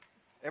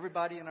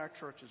 Everybody in our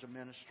church is a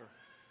minister.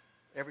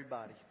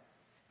 Everybody.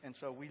 And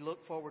so we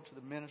look forward to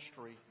the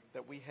ministry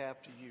that we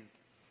have to you.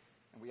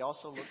 And we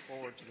also look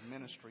forward to the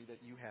ministry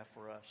that you have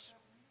for us.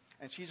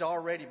 And she's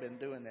already been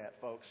doing that,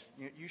 folks.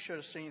 You should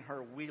have seen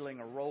her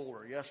wheeling a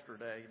roller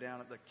yesterday down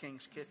at the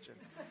King's Kitchen.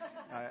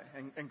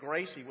 And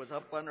Gracie was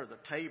up under the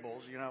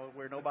tables,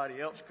 where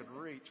nobody else could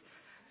reach.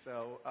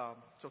 So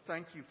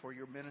thank you for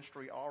your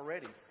ministry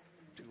already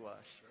to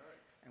us.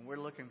 And we're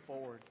looking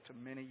forward to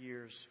many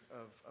years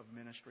of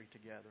ministry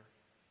together.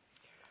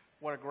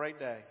 What a great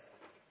day.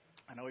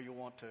 I know you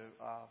want to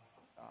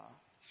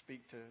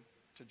speak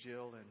to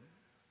Jill and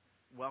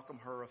welcome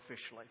her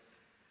officially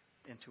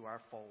into our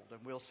fold.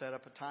 And we'll set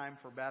up a time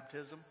for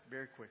baptism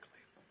very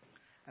quickly.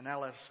 And now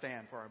let us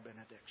stand for our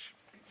benediction.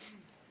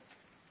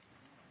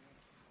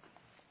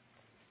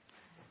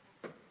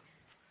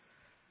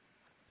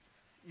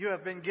 You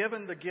have been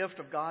given the gift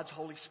of God's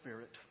Holy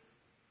Spirit.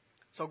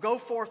 So go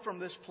forth from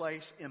this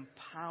place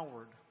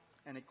empowered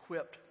and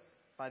equipped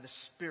by the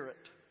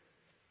Spirit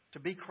to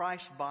be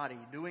Christ's body,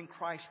 doing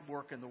Christ's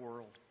work in the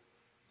world.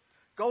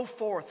 Go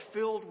forth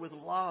filled with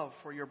love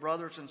for your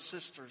brothers and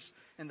sisters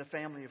in the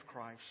family of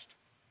Christ.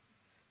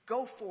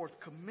 Go forth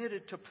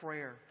committed to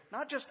prayer,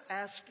 not just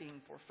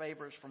asking for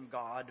favors from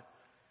God,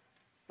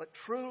 but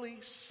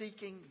truly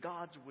seeking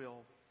God's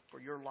will for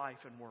your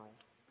life and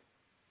world.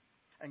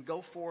 And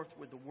go forth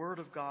with the Word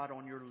of God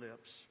on your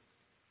lips,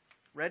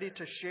 ready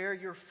to share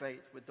your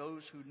faith with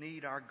those who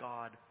need our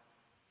God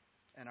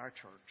and our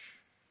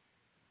church.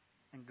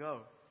 And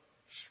go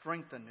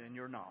strengthened in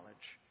your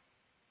knowledge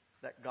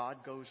that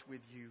God goes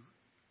with you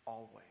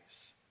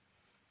always.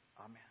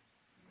 Amen.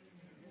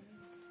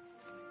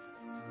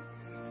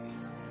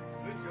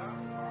 Good job.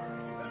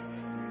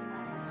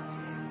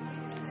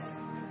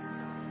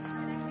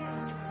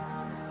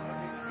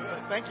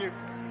 Good. Thank you.